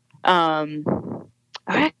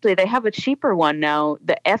 Actually they have a cheaper one now,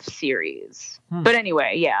 the F series. But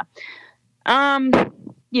anyway, yeah. I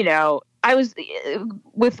was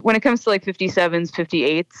when it comes to like 57s,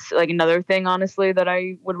 58s, like another thing, honestly, that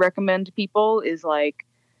I would recommend to people is like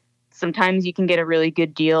sometimes you can get a really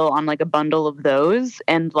good deal on like a bundle of those.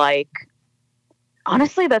 And like,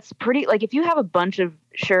 honestly, that's pretty, like if you have a bunch of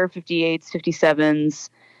Shure 58s, 57s,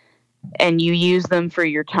 and you use them for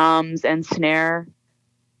your toms and snare,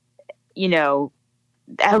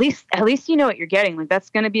 at least you know what you're getting. Like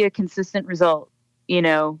that's going to be a consistent result,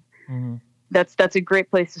 Mm-hmm. That's a great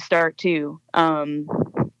place to start too.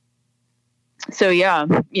 So yeah,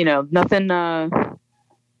 nothing,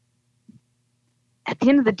 at the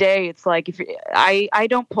end of the day, it's like I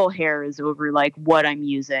don't pull hairs over like what I'm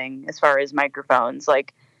using as far as microphones.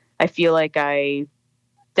 Like I feel like I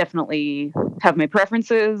definitely have my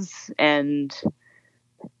preferences and,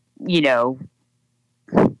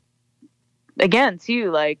 again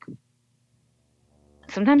too, like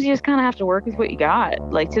sometimes you just kind of have to work with what you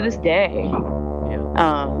got. Like to this day,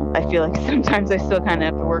 I feel like sometimes I still kind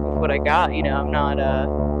of have to work with what I got. I'm not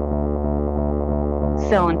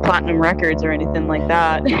selling platinum records or anything like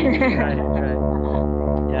that. Right.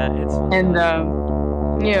 Yeah, it's and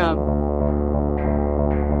yeah.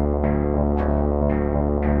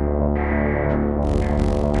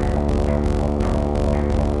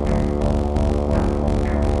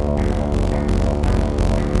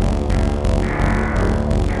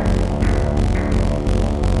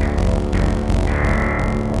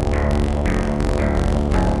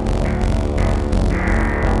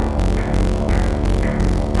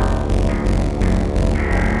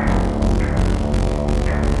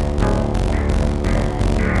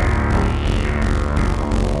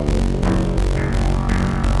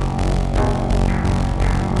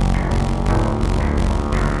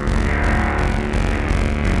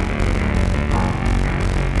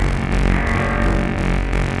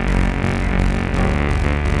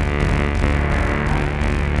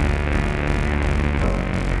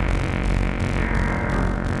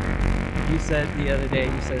 The other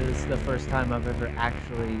day, you said this is the first time I've ever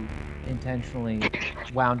actually intentionally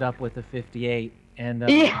wound up with a 58, and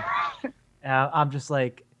I'm just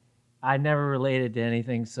like, I never related to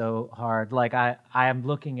anything so hard. Like I am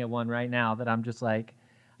looking at one right now that I'm just like,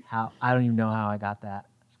 I don't even know how I got that.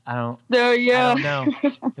 I don't know.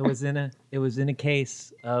 It was in a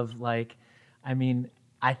case of like, I mean,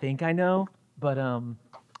 I think I know, but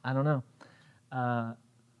I don't know. Uh,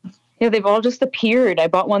 Yeah, they've all just appeared. I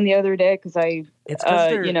bought one the other day because it's because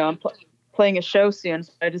they're, I'm playing a show soon.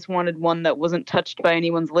 So I just wanted one that wasn't touched by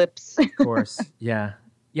anyone's lips. of course, yeah,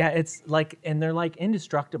 yeah. It's like, and they're like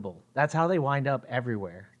indestructible. That's how they wind up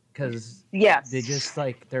everywhere because they Yes. just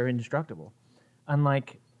like they're indestructible.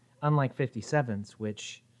 Unlike unlike 57s,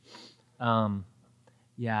 which, um,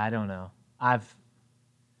 yeah, I don't know. I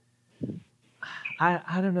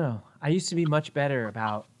don't know. I used to be much better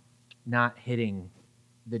about not hitting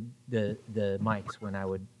the mics when I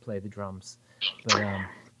would play the drums, but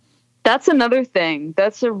That's another thing.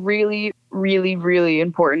 That's a really, really, really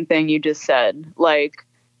important thing you just said. Like,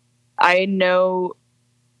 I know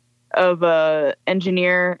of a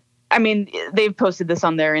engineer. I mean, they've posted this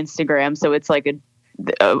on their Instagram, so it's like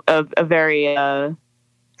a very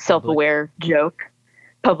self-aware joke,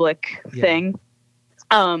 public thing.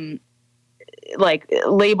 Like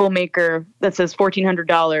label maker that says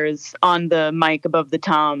 $1,400 on the mic above the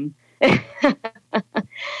tom.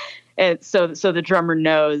 And so the drummer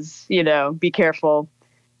knows, be careful.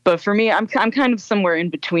 But for me, I'm kind of somewhere in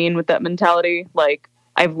between with that mentality. Like,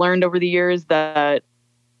 I've learned over the years that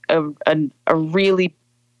a really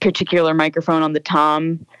particular microphone on the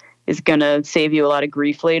tom is gonna save you a lot of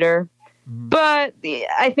grief later. But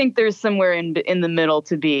I think there's somewhere in the middle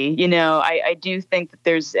to be. I do think that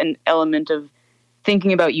there's an element of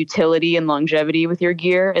thinking about utility and longevity with your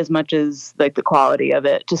gear as much as like the quality of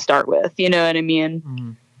it to start with. You know what I mean?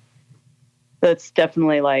 Mm-hmm. That's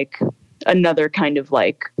definitely like another kind of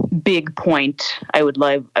like big point I would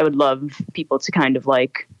love people to kind of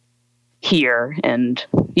like hear. And,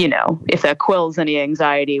 if that quells any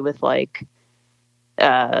anxiety with like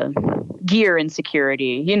gear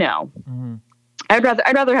insecurity, Mm-hmm. I'd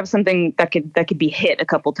rather have something that could be hit a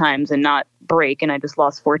couple times and not break, and I just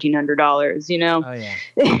lost $1,400. Oh yeah,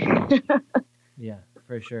 yeah,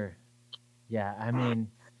 for sure. Yeah, I mean,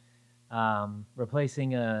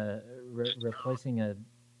 replacing an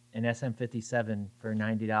SM57 for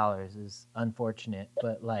 $90 is unfortunate,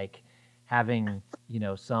 but like having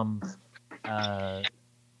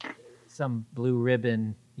some blue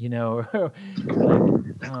ribbon, like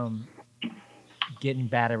getting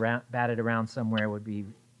batted around somewhere would be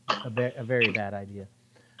a very bad idea.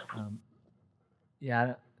 Um,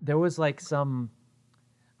 yeah, there was like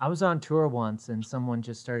I was on tour once and someone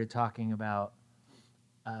just started talking about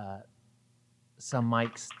uh, some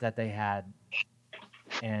mics that they had,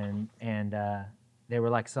 and they were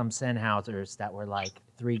like some Sennheisers that were like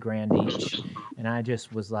 $3,000 each, and I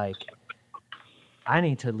just was like, I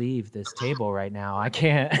need to leave this table right now. I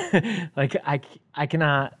can't, like, I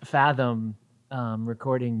cannot fathom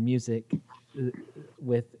recording music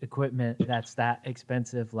with equipment that's that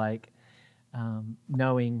expensive. Like,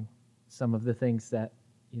 knowing some of the things that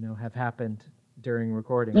have happened during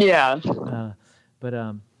recording. Yeah.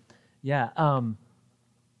 But yeah.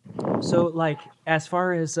 So like, as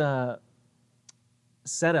far as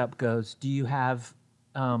setup goes, do you have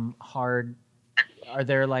hard? Are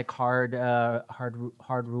there like hard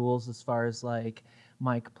rules as far as like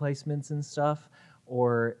mic placements and stuff,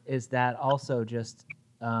 or is that also just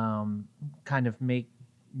kind of make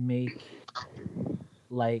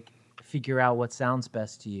like figure out what sounds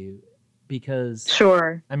best to you? Because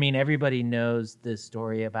Sure. I mean, everybody knows this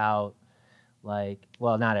story about, like,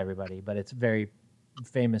 well, not everybody, but it's a very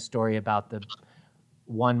famous story about the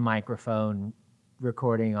one microphone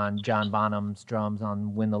recording on John Bonham's drums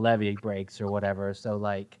on When the Levee Breaks or whatever. So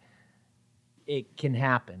like, it can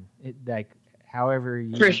happen. It, like, however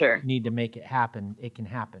you For sure. need to make it happen, it can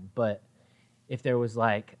happen. But if there was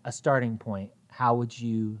like a starting point, how would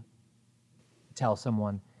you tell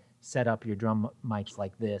someone, set up your drum mics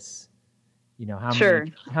like this? Sure.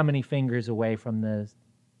 How many fingers away from the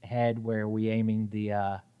head? Where are we aiming the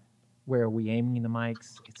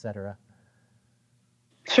mics, etc.?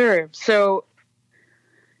 Sure. So,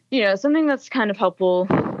 something that's kind of helpful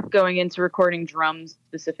going into recording drums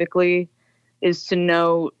specifically is to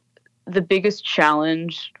know the biggest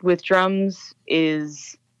challenge with drums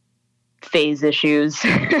is phase issues.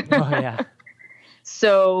 Oh yeah.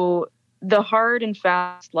 So the hard and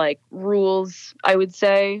fast like rules, I would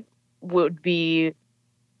say, would be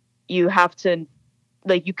you have to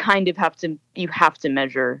measure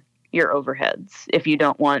your overheads if you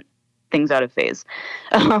don't want things out of phase.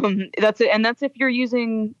 That's it, and that's if you're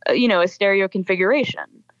using a stereo configuration.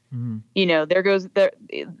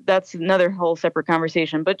 Mm-hmm. That's another whole separate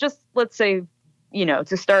conversation. But just let's say,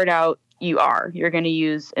 to start out, you're going to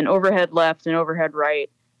use an overhead left and overhead right.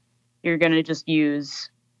 You're going to just use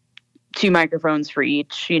 2 microphones for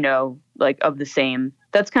each, like of the same.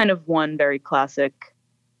 That's kind of one very classic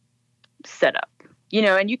setup,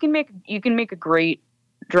 and you can make a great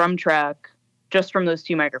drum track just from those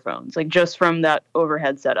two microphones, like just from that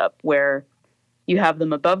overhead setup where you have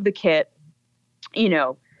them above the kit. You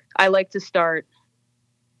know, I like to start.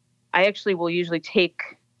 I actually will usually take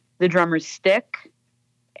the drummer's stick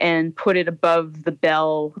and put it above the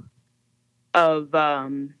bell of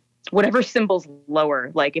whatever cymbal's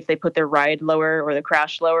lower. Like if they put their ride lower or the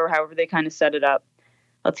crash lower, however they kind of set it up,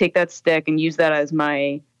 I'll take that stick and use that as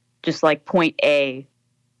my just like point A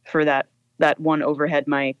for that one overhead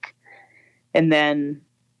mic, and then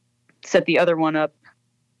set the other one up,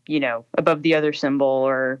 above the other cymbal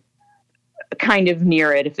or kind of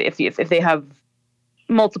near it. If they have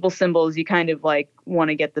multiple cymbals, you kind of like want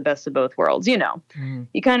to get the best of both worlds. Mm-hmm.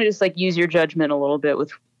 You kind of just like use your judgment a little bit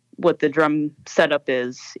with what the drum setup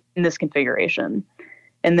is in this configuration,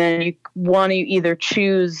 and then you want to either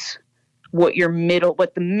choose what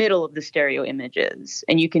the middle of the stereo image is,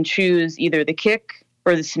 and you can choose either the kick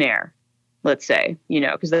or the snare, let's say,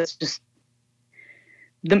 because that's just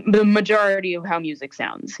the majority of how music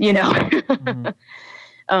sounds, Mm-hmm.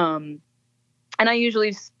 And I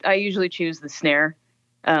usually choose the snare,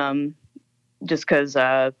 just because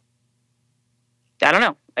I don't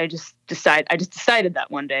know. I just decided that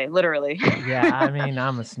one day, literally. Yeah, I mean,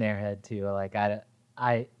 I'm a snare head too. Like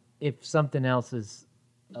I, if something else is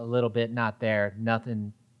a little bit not there,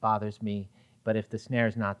 nothing bothers me. But if the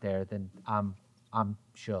snare's not there, then I'm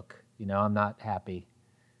shook. I'm not happy.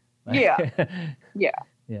 Yeah. Yeah.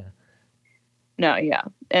 Yeah. No, yeah.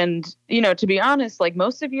 And to be honest, like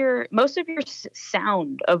most of your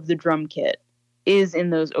sound of the drum kit is in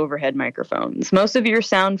those overhead microphones. Most of your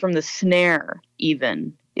sound from the snare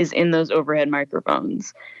even is in those overhead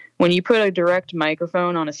microphones. When you put a direct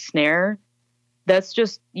microphone on a snare,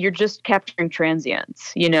 you're just capturing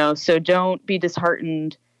transients, so don't be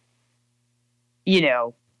disheartened.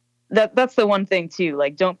 That's the one thing too.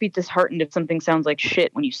 Like, don't be disheartened if something sounds like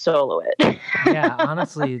shit when you solo it. Yeah,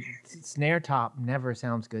 honestly, snare top never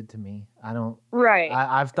sounds good to me. I don't. Right.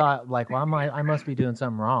 I've thought like, well, I must be doing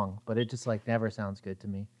something wrong, but it just like never sounds good to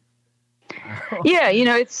me. Yeah,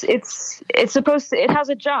 it's supposed to. It has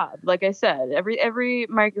a job. Like I said, every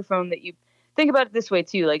microphone that you think about it this way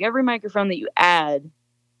too. Like every microphone that you add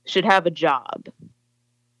should have a job,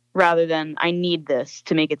 rather than I need this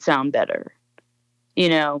to make it sound better.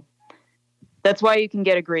 That's why you can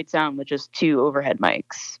get a great sound with just two overhead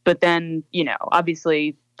mics. But then,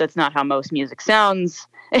 obviously that's not how most music sounds,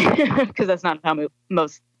 because that's not how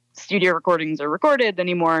most studio recordings are recorded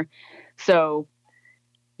anymore. So,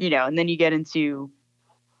 and then you get into,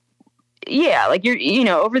 yeah, like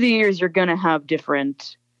over the years, you're going to have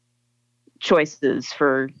different choices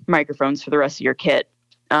for microphones for the rest of your kit.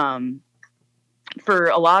 For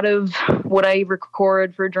a lot of what I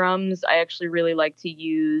record for drums, I actually really like to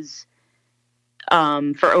use, for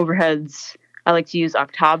overheads, I like to use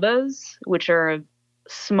Octavas, which are a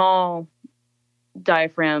small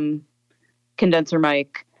diaphragm condenser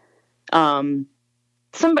mic. When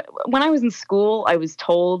I was in school, I was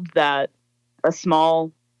told that a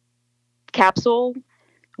small capsule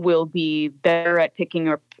will be better at picking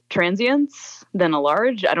up transients than a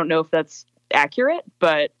large. I don't know if that's accurate,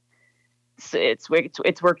 but it's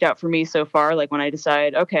worked out for me so far. Like when I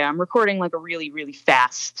decide, okay, I'm recording like a really, really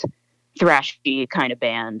fast thrashy kind of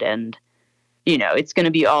band, and it's going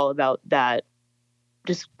to be all about that,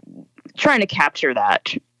 just trying to capture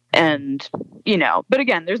that. And but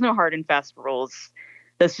again, there's no hard and fast rules.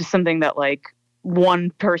 That's just something that like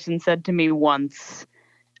one person said to me once.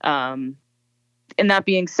 And that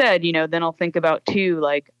being said, then I'll think about too,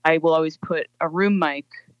 like I will always put a room mic,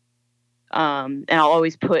 and I'll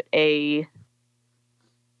always put a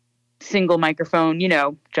single microphone,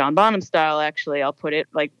 John Bonham style. Actually, I'll put it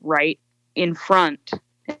like right in front,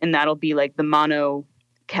 and that'll be like the mono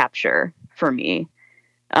capture for me,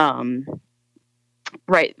 right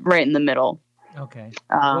in the middle. Okay.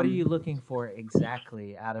 What are you looking for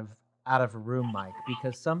exactly out of a room mic?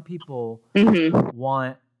 Because some people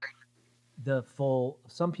want the full.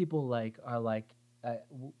 Some people are like,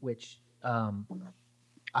 which I'm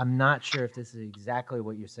not sure if this is exactly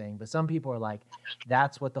what you're saying, but some people are like,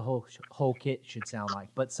 that's what the whole kit should sound like.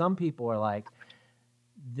 But some people are like,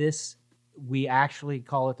 this, we actually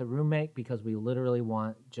call it the room mic because we literally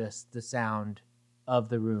want just the sound of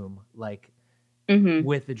the room, like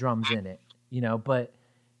with the drums in it, But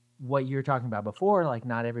what you're talking about before, like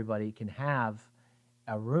not everybody can have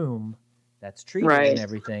a room that's treated and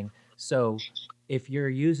everything. So if you're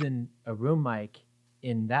using a room mic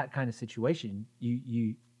in that kind of situation,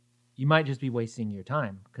 you might just be wasting your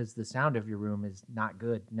time because the sound of your room is not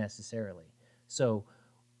good necessarily. So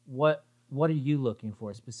what what are you looking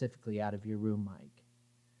for specifically out of your room mic?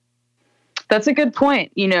 That's a good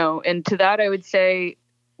point, and to that I would say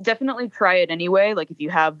definitely try it anyway. Like if you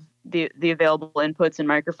have the available inputs and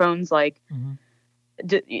microphones, like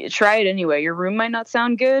try it anyway. Your room might not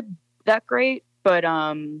sound that great, but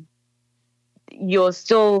you'll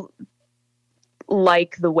still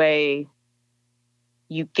like the way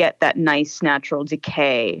you get that nice natural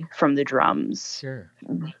decay from the drums. Sure.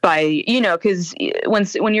 By because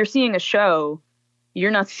when you're seeing a show,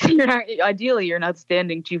 you're not ideally you're not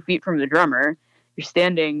standing 2 feet from the drummer. You're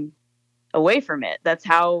standing away from it. That's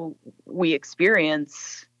how we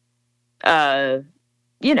experience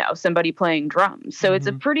somebody playing drums. So it's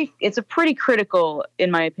a pretty critical,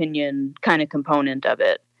 in my opinion, kind of component of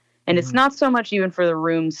it. And it's not so much even for the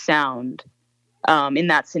room sound in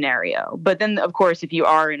that scenario. But then, of course, if you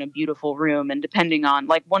are in a beautiful room, and depending on,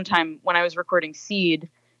 like one time when I was recording Seed,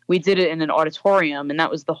 we did it in an auditorium, and that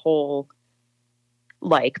was the whole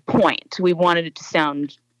like point. We wanted it to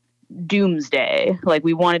sound doomsday. Like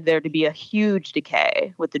we wanted there to be a huge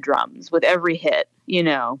decay with the drums, with every hit,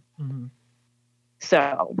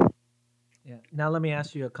 So. Yeah. Now let me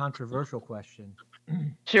ask you a controversial question.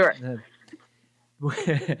 Sure.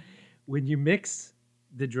 When you mix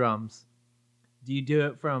the drums, do you do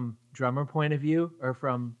it from drummer point of view or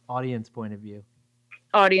from audience point of view?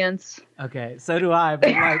 Audience. Okay, so do I.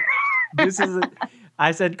 But like,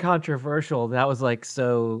 I said controversial. That was like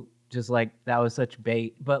so. Just like that was such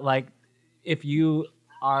bait. But like, if you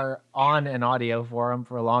are on an audio forum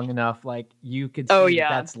for long enough, like you could see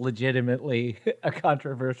that's legitimately a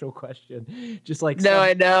controversial question. Just like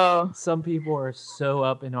I know some people are so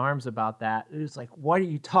up in arms about that. It's like, what are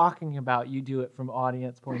you talking about? You do it from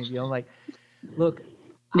audience point of view. I'm like, look,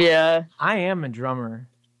 I am a drummer,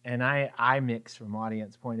 and I mix from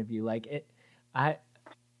audience point of view. Like it,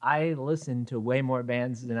 I listen to way more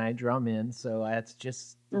bands than I drum in, so that's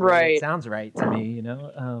just right. It sounds right to me,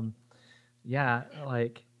 Yeah,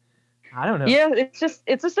 like I don't know. Yeah, it's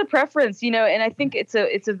just a preference, and I think it's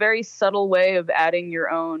a very subtle way of adding your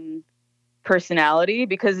own personality,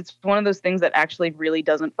 because it's one of those things that actually really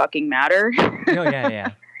doesn't fucking matter. Oh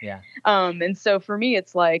yeah. And so for me,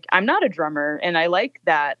 it's like I'm not a drummer, and I like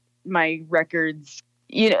that my records,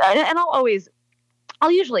 and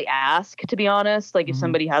I'll usually ask, to be honest, like if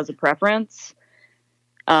somebody has a preference.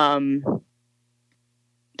 So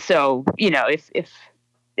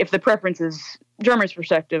if the preference is drummer's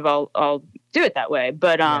perspective, I'll do it that way.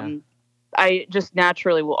 But I just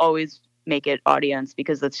naturally will always make it audience,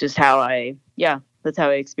 because that's just how I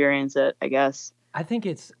experience it, I guess. I think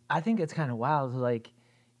it's kind of wild. Like,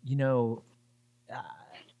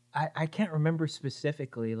 I can't remember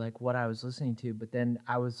specifically like what I was listening to, but then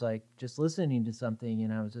I was like just listening to something,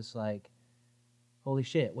 and I was just like, holy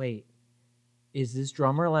shit, wait, is this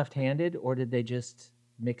drummer left-handed, or did they just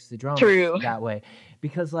mix the drums that way?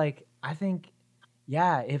 Because like I think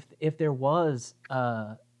if there was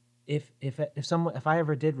if I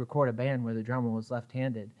ever did record a band where the drummer was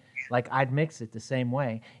left-handed, like I'd mix it the same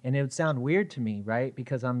way, and it would sound weird to me, right?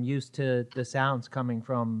 Because I'm used to the sounds coming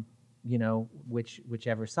from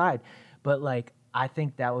whichever side. But like I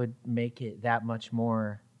think that would make it that much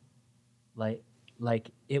more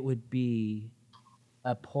like it would be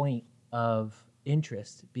a point of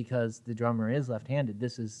interest, because the drummer is left-handed.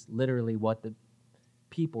 This is literally what the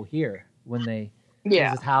people hear when they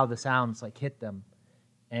this is how the sounds like hit them,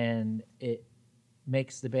 and it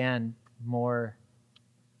makes the band more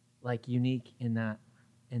like unique in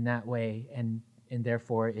that way, and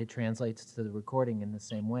therefore it translates to the recording in the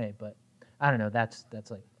same way. But I don't know, that's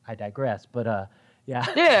like I digress. But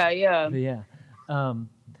yeah.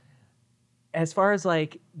 As far as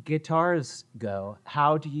like guitars go,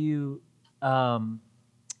 how do you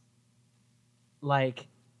like,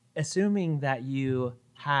 assuming that you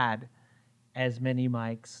had as many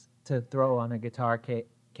mics to throw on a guitar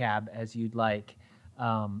cab as you'd like,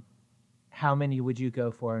 how many would you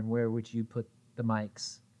go for, and where would you put the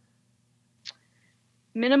mics?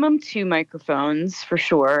 Minimum 2 microphones for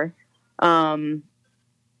sure. When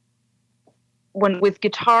with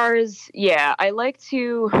guitars,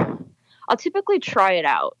 I'll typically try it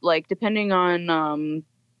out, like depending on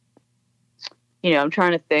I'm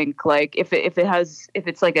trying to think, like if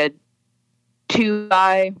it's like a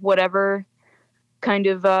 2-by whatever kind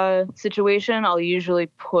of situation, I'll usually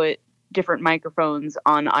put different microphones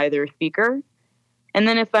on either speaker. And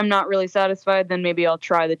then if I'm not really satisfied, then maybe I'll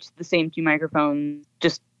try the same 2 microphones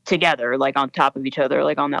just together, like on top of each other,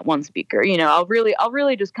 like on that one speaker. I'll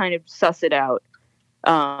really just kind of suss it out.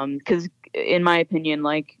 Because in my opinion,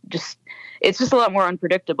 like just it's just a lot more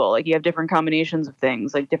unpredictable. Like you have different combinations of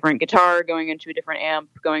things, like different guitar going into a different amp,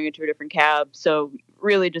 going into a different cab. So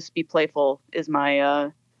really just be playful is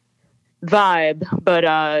my vibe. But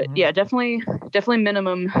yeah, definitely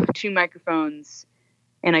minimum 2 microphones.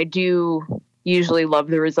 And I do usually love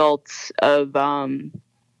the results of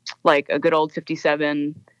like a good old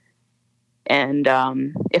 57. And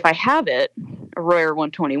if I have it, a Royer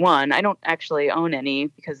 121, I don't actually own any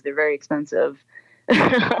because they're very expensive.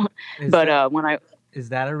 But when I is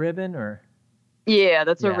that a ribbon or? yeah,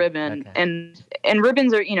 that's a Yeah. ribbon, Okay. and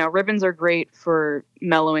ribbons are great for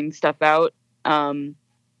mellowing stuff out,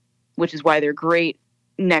 which is why they're great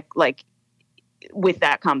neck like with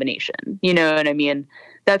that combination. You know what I mean?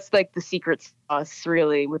 That's like the secret sauce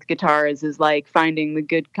really with guitars is like finding the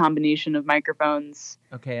good combination of microphones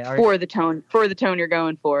Okay. for the tone you're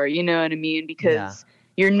going for. You know what I mean? Yeah. Because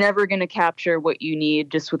you're never going to capture what you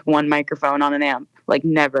need just with one microphone on an amp. Like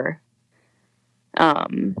never.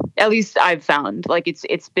 At least I've found like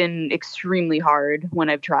it's been extremely hard when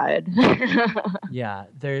I've tried. Yeah,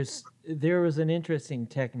 there was an interesting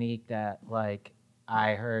technique that like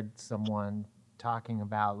I heard someone talking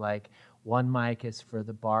about like one mic is for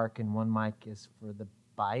the bark and one mic is for the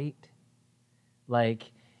bite.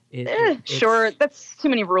 Like Sure, it's that's too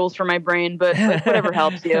many rules for my brain, but like whatever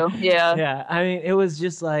helps you. Yeah. yeah, I mean it was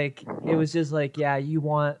just like yeah, you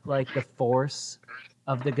want like the force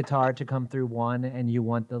of the guitar to come through one and you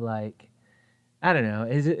want the like I don't know.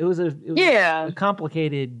 It was Yeah. a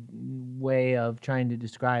complicated way of trying to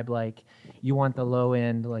describe like you want the low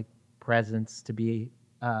end like presence to be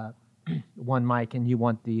one mic and you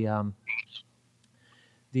want the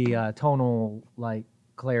tonal like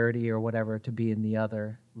clarity or whatever to be in the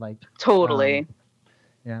other like Totally.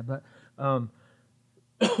 yeah but um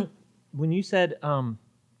when you said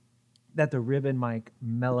that the ribbon mic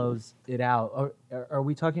mellows it out are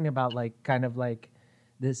we talking about like kind of like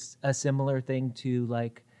this a similar thing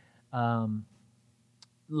to um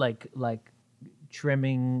like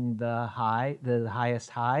trimming the highest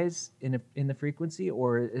highs in the frequency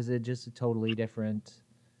or is it just a totally different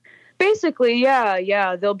Basically,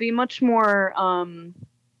 yeah. They'll be much more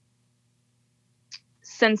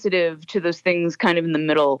sensitive to those things kind of in the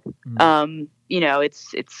middle. You know,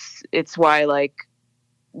 it's why like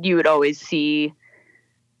you would always see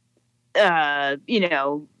you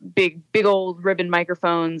know, big old ribbon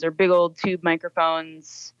microphones or big old tube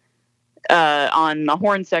microphones on the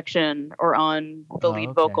horn section or on the Oh, lead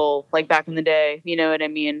okay. vocal, like back in the day. You know what I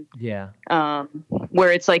mean? Yeah.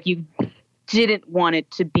 Where it's like you didn't want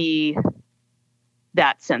it to be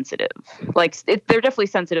that sensitive. Like they're definitely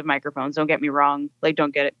sensitive microphones. Don't get me wrong. Like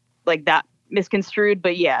don't get it like that misconstrued.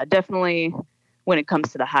 But yeah, definitely when it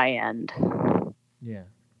comes to the high end. Yeah.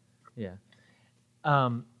 Yeah.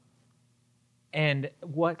 And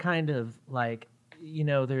what kind of like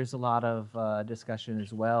there's a lot of discussion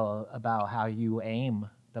as well about how you aim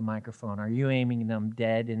the microphone. Are you aiming them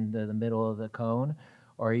dead in the middle of the cone,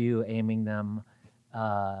 or are you aiming them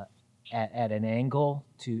at an angle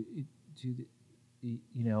to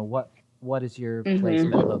what does your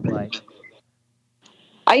placement look like?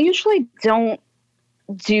 I usually don't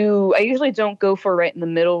go for right in the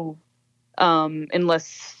middle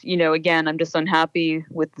unless, you know, again, I'm just unhappy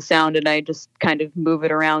with the sound and I just kind of move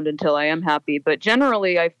it around until I am happy. But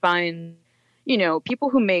generally, I find, you know, people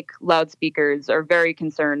who make loudspeakers are very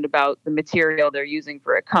concerned about the material they're using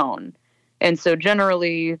for a cone. And so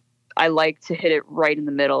generally, I like to hit it right in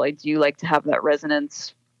the middle. I do like to have that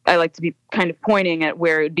resonance. I like to be kind of pointing at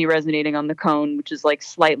where it would be resonating on the cone, which is like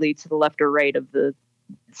slightly to the left or right of the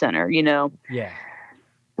center, you know? Yeah.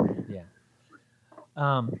 Yeah.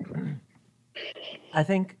 I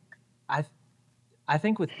think I I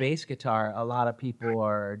think with bass guitar, a lot of people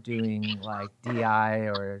are doing like DI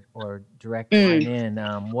or direct line in.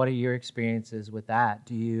 What are your experiences with that?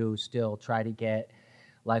 Do you still try to get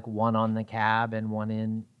like one on the cab and one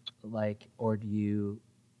in, like, or do you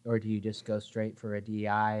just go straight for a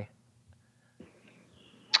DI?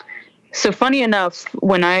 So funny enough,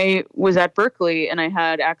 when I was at Berkeley and I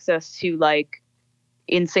had access to like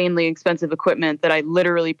insanely expensive equipment that I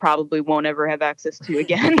literally probably won't ever have access to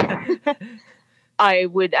again, I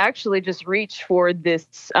would actually just reach for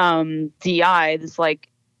this DI, this like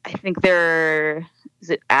I think is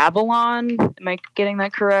it Avalon? Am I getting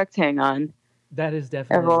that correct? Hang on. That is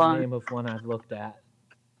definitely the Avalon. name of one I've looked at.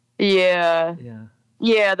 Yeah. Yeah.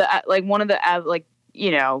 Yeah, the like one of the like,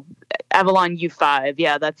 you know, Avalon U5.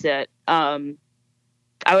 Yeah, that's it.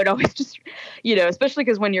 I would always just, you know, especially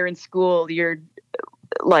because when you're in school, you're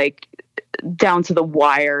like down to the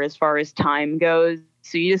wire as far as time goes.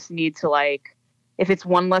 So you just need to like if it's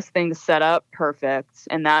one less thing to set up, perfect.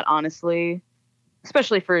 And that honestly,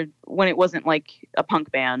 especially for when it wasn't like a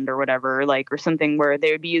punk band or whatever, like, or something where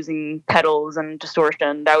they would be using pedals and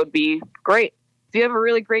distortion, that would be great. If you have a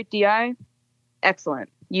really great DI, excellent.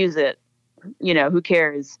 Use it. Who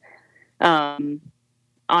cares?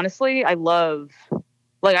 Honestly, I love,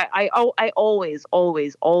 like, I always,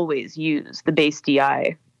 always, always use the bass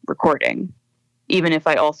DI recording, even if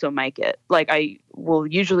I also mic it. Like, I will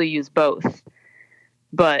usually use both,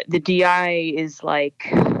 but the DI is like,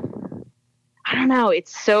 I don't know,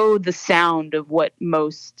 it's so the sound of what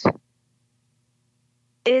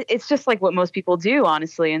it's just like what most people do,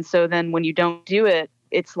 honestly. And so then when you don't do it,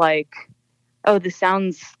 it's like, oh, this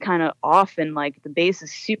sounds kind of off, and like the bass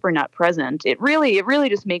is super not present. It really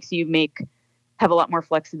just makes you have a lot more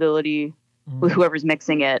flexibility with whoever's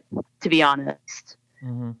mixing it, to be honest.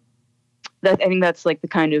 I think that's like the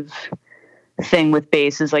kind of thing with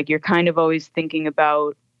bass, is like you're kind of always thinking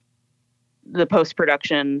about the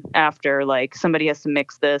post-production after, like, somebody has to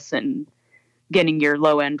mix this, and getting your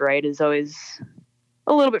low end right is always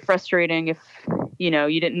a little bit frustrating if you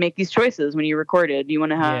didn't make these choices when you recorded. You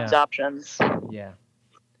want to have these options.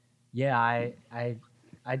 Yeah, I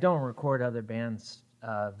don't record other bands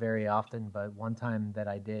very often, but one time that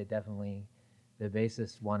I did, definitely the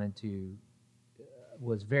bassist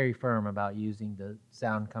was very firm about using the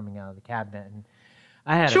sound coming out of the cabinet, and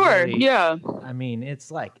I had I mean, it's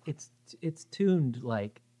like it's tuned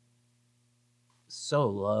like so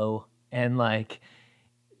low, and like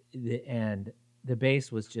the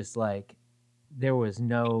bass was just like, there was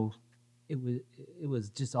no, it was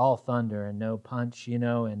just all thunder and no punch,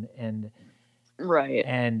 and right.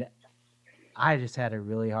 And I just had a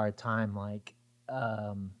really hard time, like,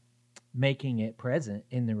 making it present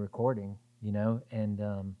in the recording, and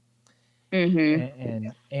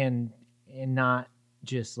and not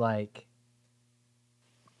just like,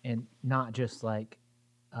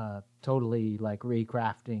 totally like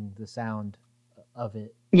recrafting the sound of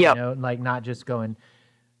it. Like, not just going,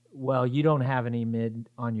 well, you don't have any mid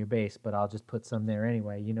on your bass, but I'll just put some there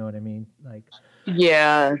anyway. You know what I mean? Like,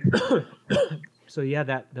 yeah. So yeah,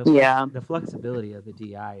 the flexibility of the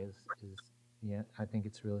DI is yeah, I think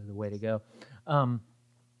it's really the way to go.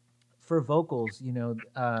 For vocals,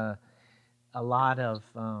 a lot of,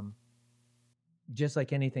 just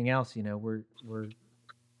like anything else, we're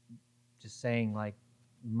just saying, like,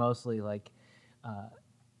 mostly like,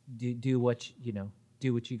 do what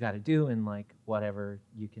do what you got to do, and like whatever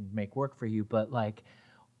you can make work for you. But like,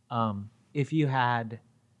 if you had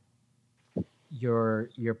your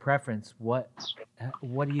preference, what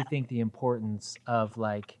do you think the importance of,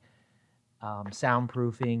 like,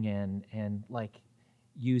 soundproofing and like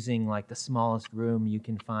using like the smallest room you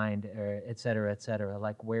can find, or et cetera,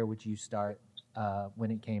 like, where would you start when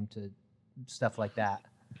it came to stuff like that?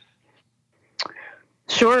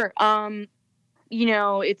 Sure.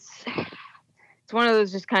 It's one of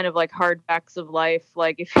those just kind of like hard facts of life.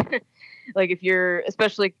 Like, if if you're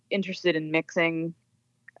especially interested in mixing,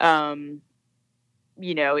 it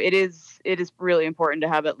is really important to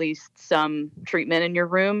have at least some treatment in your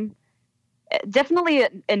room. Definitely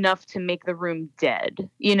enough to make the room dead.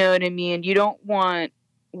 You know what I mean? You don't want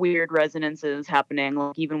weird resonances happening,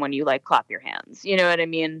 like, even when you like clap your hands. You know what I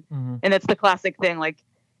mean? And that's the classic thing, like,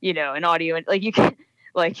 in audio, and like, you can,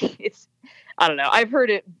 like, it's, I don't know. I've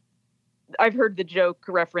heard the joke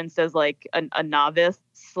referenced as like a novice,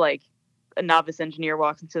 like a novice engineer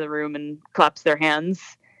walks into the room and claps their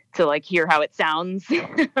hands to like hear how it sounds.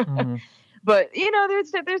 But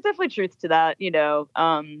there's definitely truth to that.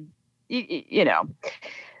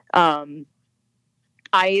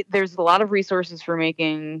 There's a lot of resources for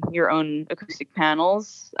making your own acoustic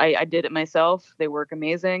panels. I did it myself. They work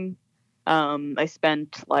amazing. I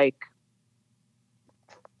spent like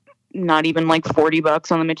not even like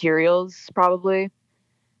 $40 on the materials, probably.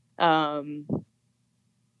 As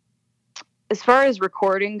far as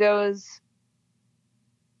recording goes,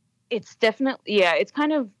 it's definitely, I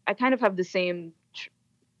kind of have the same,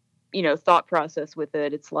 thought process with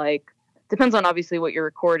it. It's like, depends on obviously what you're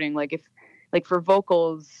recording. Like, if, like, for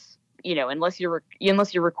vocals, unless you're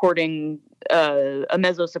recording a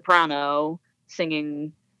mezzo soprano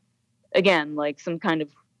singing, again, like some kind of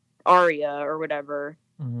aria or whatever,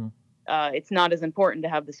 it's not as important to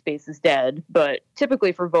have the spaces dead. But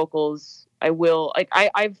typically for vocals,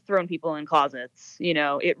 I've thrown people in closets.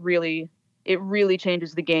 It really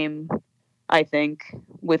changes the game, I think,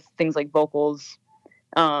 with things like vocals,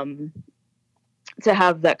 to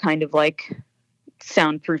have that kind of like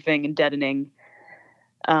soundproofing and deadening.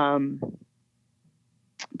 But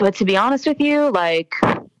to be honest with you, like,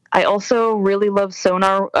 I also really love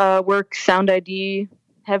Sonar Works Sound ID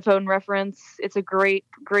headphone reference. It's a great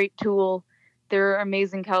tool. There are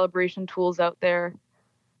amazing calibration tools out there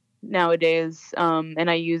nowadays, and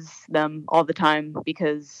I use them all the time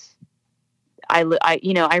because I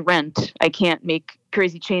rent. I can't make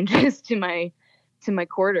crazy changes to my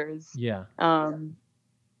quarters. Yeah.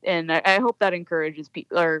 And I hope that encourages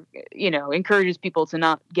people, or encourages people to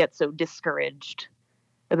not get so discouraged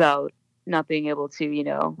about not being able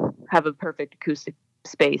to have a perfect acoustic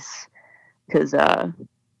space. Because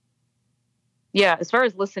yeah, as far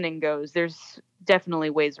as listening goes, there's definitely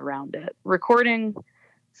ways around it. Recording,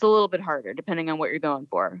 it's a little bit harder depending on what you're going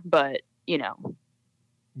for, but Yeah.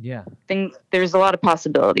 there's a lot of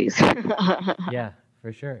possibilities. Yeah,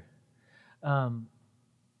 for sure. Um,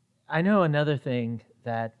 I know another thing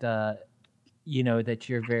that that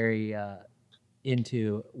you're very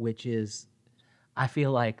into, which is I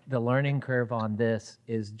feel like the learning curve on this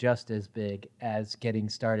is just as big as getting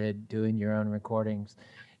started doing your own recordings.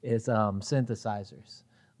 Is synthesizers.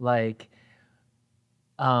 Like,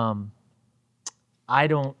 um, I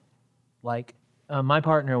don't like. My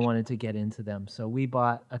partner wanted to get into them, so we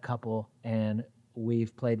bought a couple and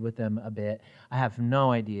we've played with them a bit. I have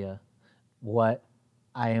no idea what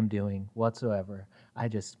I am doing whatsoever. I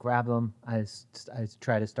just grab them. I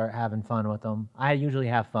try to start having fun with them. I usually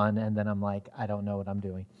have fun, and then I'm like, I don't know what I'm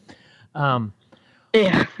doing. Um,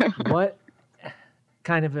 Yeah. what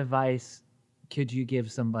kind of advice could you give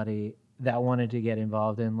somebody that wanted to get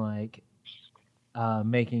involved in like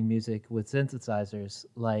making music with synthesizers?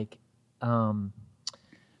 Like, um,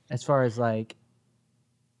 as far as like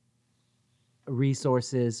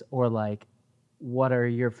resources or like, what are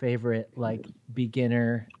your favorite like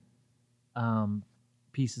beginner um,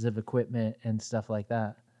 pieces of equipment and stuff like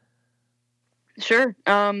that? Sure.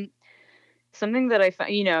 Something that I found,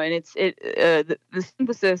 and the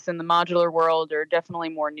synthesis and the modular world are definitely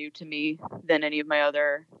more new to me than any of my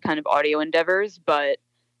other kind of audio endeavors. But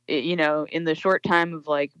in the short time of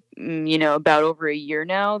like, about over a year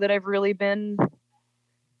now that I've really been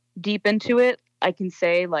deep into it, I can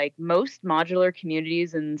say like most modular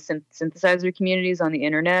communities and synthesizer communities on the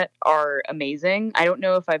internet are amazing. I don't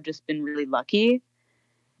know if I've just been really lucky,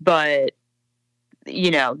 but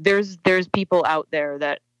there's people out there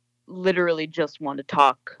that literally just want to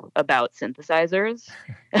talk about synthesizers.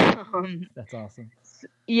 um, That's awesome.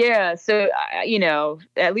 yeah, so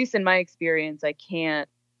at least in my experience, I can't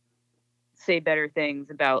say better things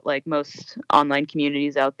about like most online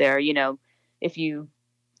communities out there. If you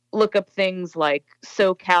look up things like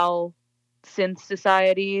SoCal Synth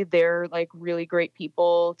Society, they're like really great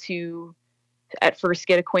people to at first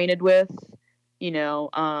get acquainted with. You know,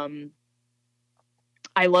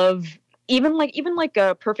 I love even like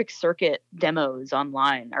Perfect Circuit demos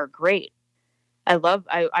online are great. I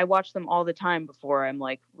watch them all the time before I'm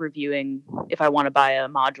like reviewing if I want to buy a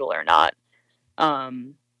module or not.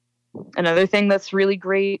 Um, Another thing that's really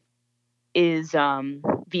great is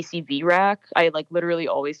VCV Rack. I like literally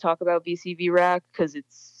always talk about VCV Rack because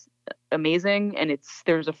it's amazing, and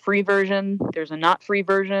there's a free version, there's a not free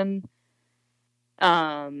version,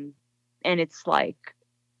 um, and it's like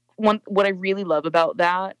what I really love about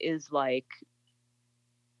that is like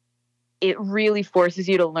it really forces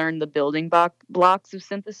you to learn the building blocks of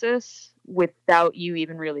synthesis without you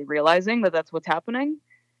even really realizing that that's what's happening.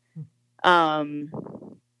 Um,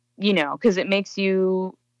 because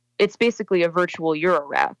it's basically a virtual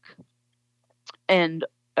Eurorack. And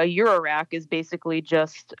a Eurorack is basically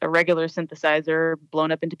just a regular synthesizer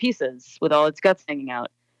blown up into pieces with all its guts hanging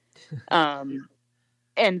out. Um,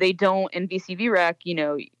 and they don't, in VCV Rack,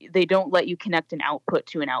 they don't let you connect an output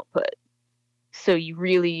to an output. So you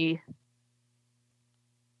really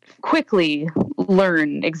quickly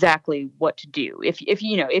learn exactly what to do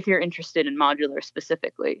if you're interested in modular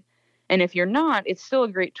specifically. And if you're not, it's still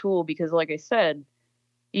a great tool because like I said,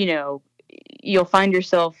 you know you'll find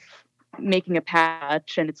yourself making a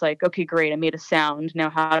patch and it's like, okay, great, I made a sound, now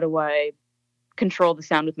how do I control the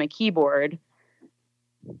sound with my keyboard?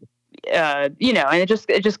 And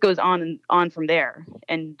it just goes on and on from there,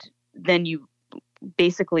 and then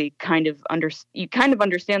basically you kind of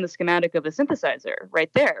understand the schematic of a synthesizer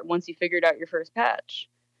right there once you figured out your first patch.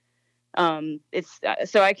 It's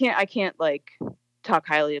so I can't like talk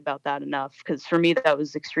highly about that enough because for me that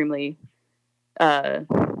was extremely uh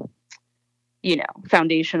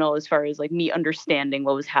foundational as far as like me understanding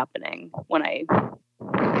what was happening when I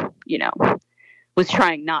you know was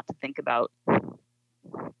trying not to think about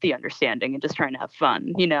the understanding and just trying to have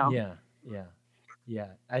fun. Yeah, yeah, yeah.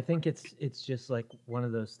 I think it's just like one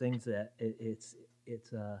of those things that it's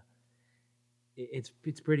it's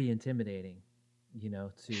pretty intimidating,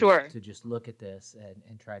 to Sure. just look at this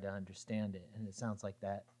and try to understand it. And it sounds like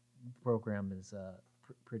that program is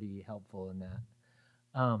pretty helpful in that.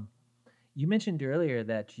 Um, you mentioned earlier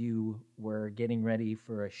that you were getting ready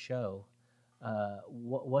for a show.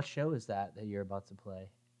 What show is that you're about to play?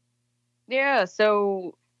 Yeah,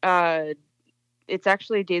 so uh it's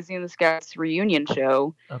actually Daisy and the Scouts reunion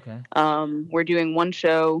show. Okay. We're doing one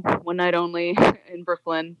show, one night only in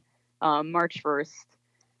Brooklyn, March 1st.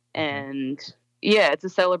 Okay. And yeah, it's a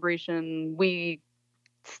celebration. We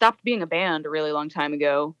stopped being a band a really long time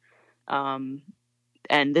ago. Um,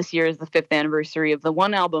 and this year is the fifth anniversary of the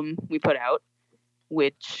one album we put out,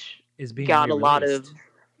 which Is being got a lot of, re-released.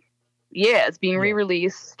 yeah, it's being Yeah.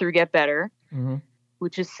 re-released through Get Better, Mm-hmm.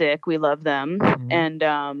 which is sick. We love them. Mm-hmm. And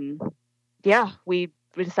yeah, we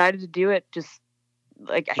decided to do it. Just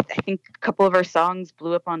like I think a couple of our songs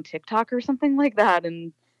blew up on TikTok or something like that,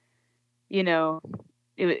 and you know,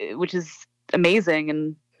 which is amazing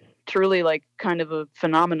and truly like kind of a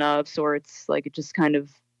phenomena of sorts. Like it just kind of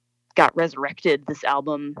got resurrected, this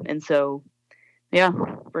album, and so yeah,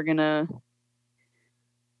 we're gonna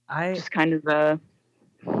I just kind of I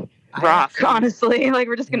rock, actually honestly. Like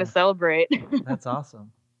we're just gonna yeah, celebrate. that's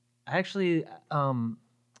awesome. I actually um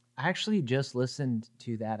I actually just listened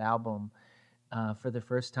to that album for the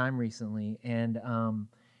first time recently, and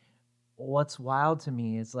what's wild to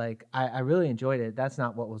me is like I really enjoyed it. That's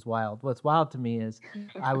not what was wild. What's wild to me is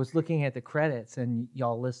I was looking at the credits and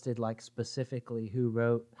y'all listed like specifically who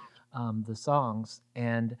wrote the songs,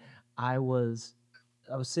 and I was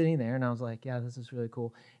I was sitting there and I was like, yeah, this is really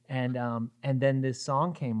cool. And then this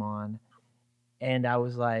song came on, and I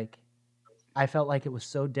was like, I felt like it was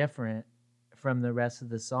so different from the rest of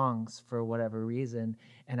the songs for whatever reason,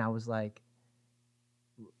 and I was like,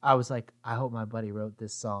 I hope my buddy wrote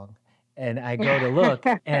this song. And I go to look,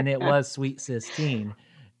 and it was Sweet Sistine.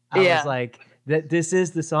 I was Yeah. like, that this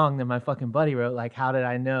is the song that my fucking buddy wrote. Like, how did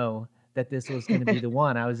I know that this was going to be the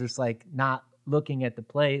one? I was just like not looking at the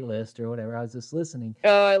playlist or whatever. I was just listening.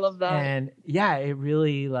 Oh, I love that. And yeah, it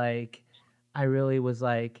really like I really was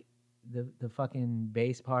like the fucking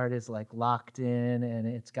bass part is like locked in, and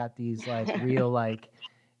it's got these like real like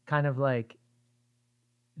kind of like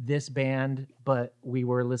this band, but we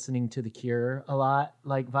were listening to The Cure a lot,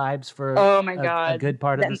 like vibes for Oh my a god. good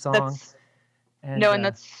part of the song. That's And no, and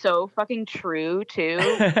that's so fucking true too.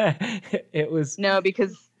 it was, No,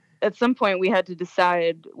 because at some point we had to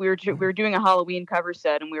decide. We were doing a Halloween cover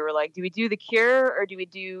set, and we were like, do we do The Cure or do we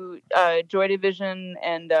do Joy Division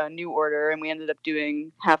and New Order? And we ended up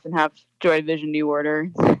doing half and half, Joy Division, New Order.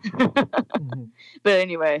 mhm, But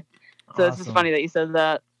anyway, so it's just awesome. funny that you said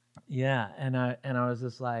that. Yeah, and I was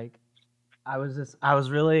just like, I was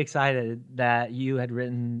really excited that you had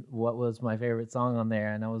written what was my favorite song on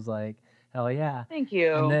there, and I was like, hell yeah. Thank And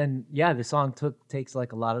you. then yeah, the song takes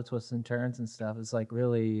like a lot of twists and turns and stuff. It's like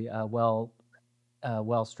really well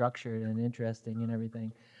structured and interesting and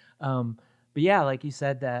everything. Um, but yeah, like you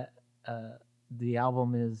said that the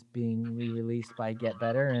album is being re-released by Get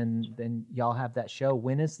Better, and then y'all have that show.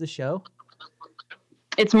 When is the show?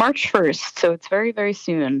 It's March 1st, so it's very, very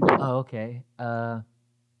soon. Oh, okay.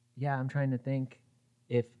 Yeah,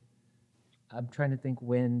 if I'm trying to think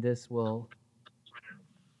when this will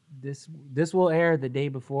air the day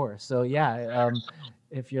before. So yeah,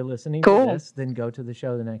 if you're listening to Cool. this, then go to the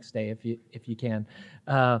show the next day if you can.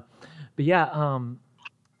 Uh, but yeah,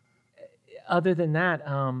 other than that,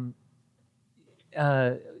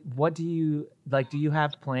 uh, what do you like? Do you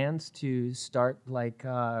have plans to start like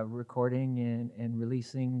recording and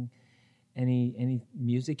releasing any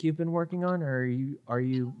music you've been working on, or are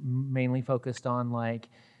you mainly focused on like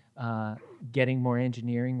uh, getting more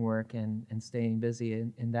engineering work and staying busy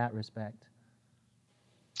in that respect?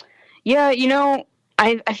 Yeah,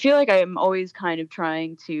 I feel like I'm always kind of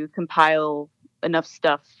trying to compile enough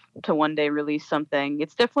stuff to one day release something.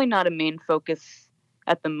 It's definitely not a main focus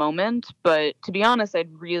at the moment, but to be honest,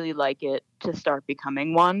 I'd really like it to start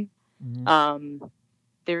becoming one. Hmm. Um,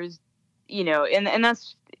 there's, and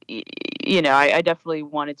that's, I definitely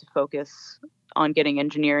wanted to focus on getting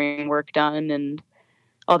engineering work done and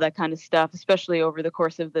all that kind of stuff, especially over the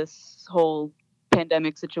course of this whole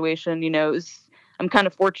pandemic situation. I'm kind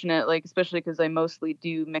of fortunate, like, especially because I mostly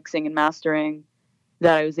do mixing and mastering,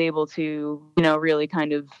 that I was able to, really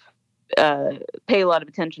kind of uh, pay a lot of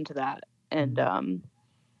attention to that. And, Hmm.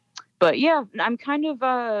 but yeah, I'm kind of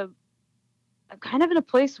in a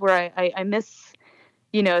place where I miss,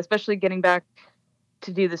 especially getting back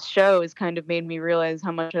to do this show has kind of made me realize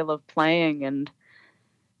how much I love playing, and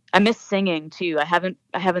I miss singing too. I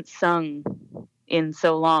haven't sung in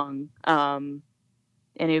so long. And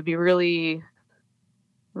it would be really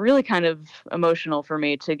really kind of emotional for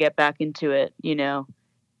me to get back into it, you know.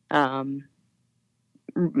 Um,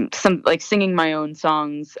 some like singing my own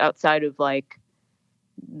songs outside of like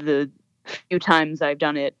the few times I've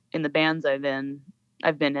done it in the bands I've been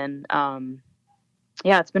in.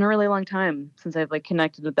 Yeah, it's been a really long time since I've like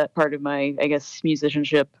connected with that part of my, I guess,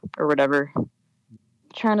 musicianship or whatever.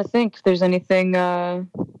 Trying to think if there's anything I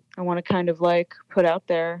want to kind of like put out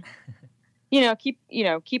there. Keep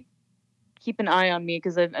an eye on me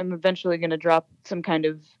because I'm eventually going to drop some kind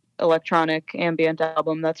of electronic ambient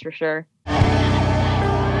album. That's for sure.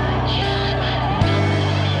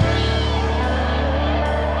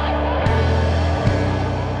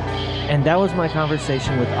 And that was my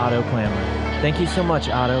conversation with Otto Klammer. Thank you so much,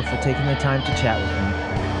 Otto, for taking the time to chat with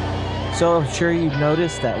me. So I'm sure you've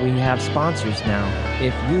noticed that we have sponsors now.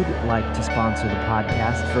 If you'd like to sponsor the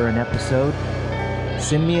podcast for an episode,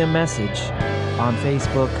 send me a message on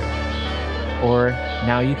Facebook, or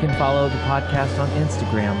now you can follow the podcast on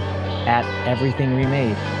Instagram at Everything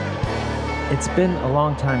Remade. It's been a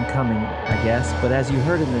long time coming, I guess, but as you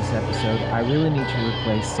heard in this episode, I really need to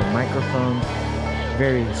replace some microphones,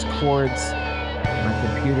 various cords, my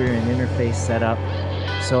computer and interface setup,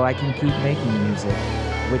 so I can keep making music,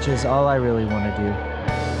 which is all I really want to do.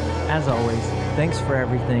 As always, thanks for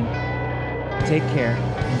everything. Take care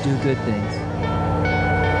and do good things.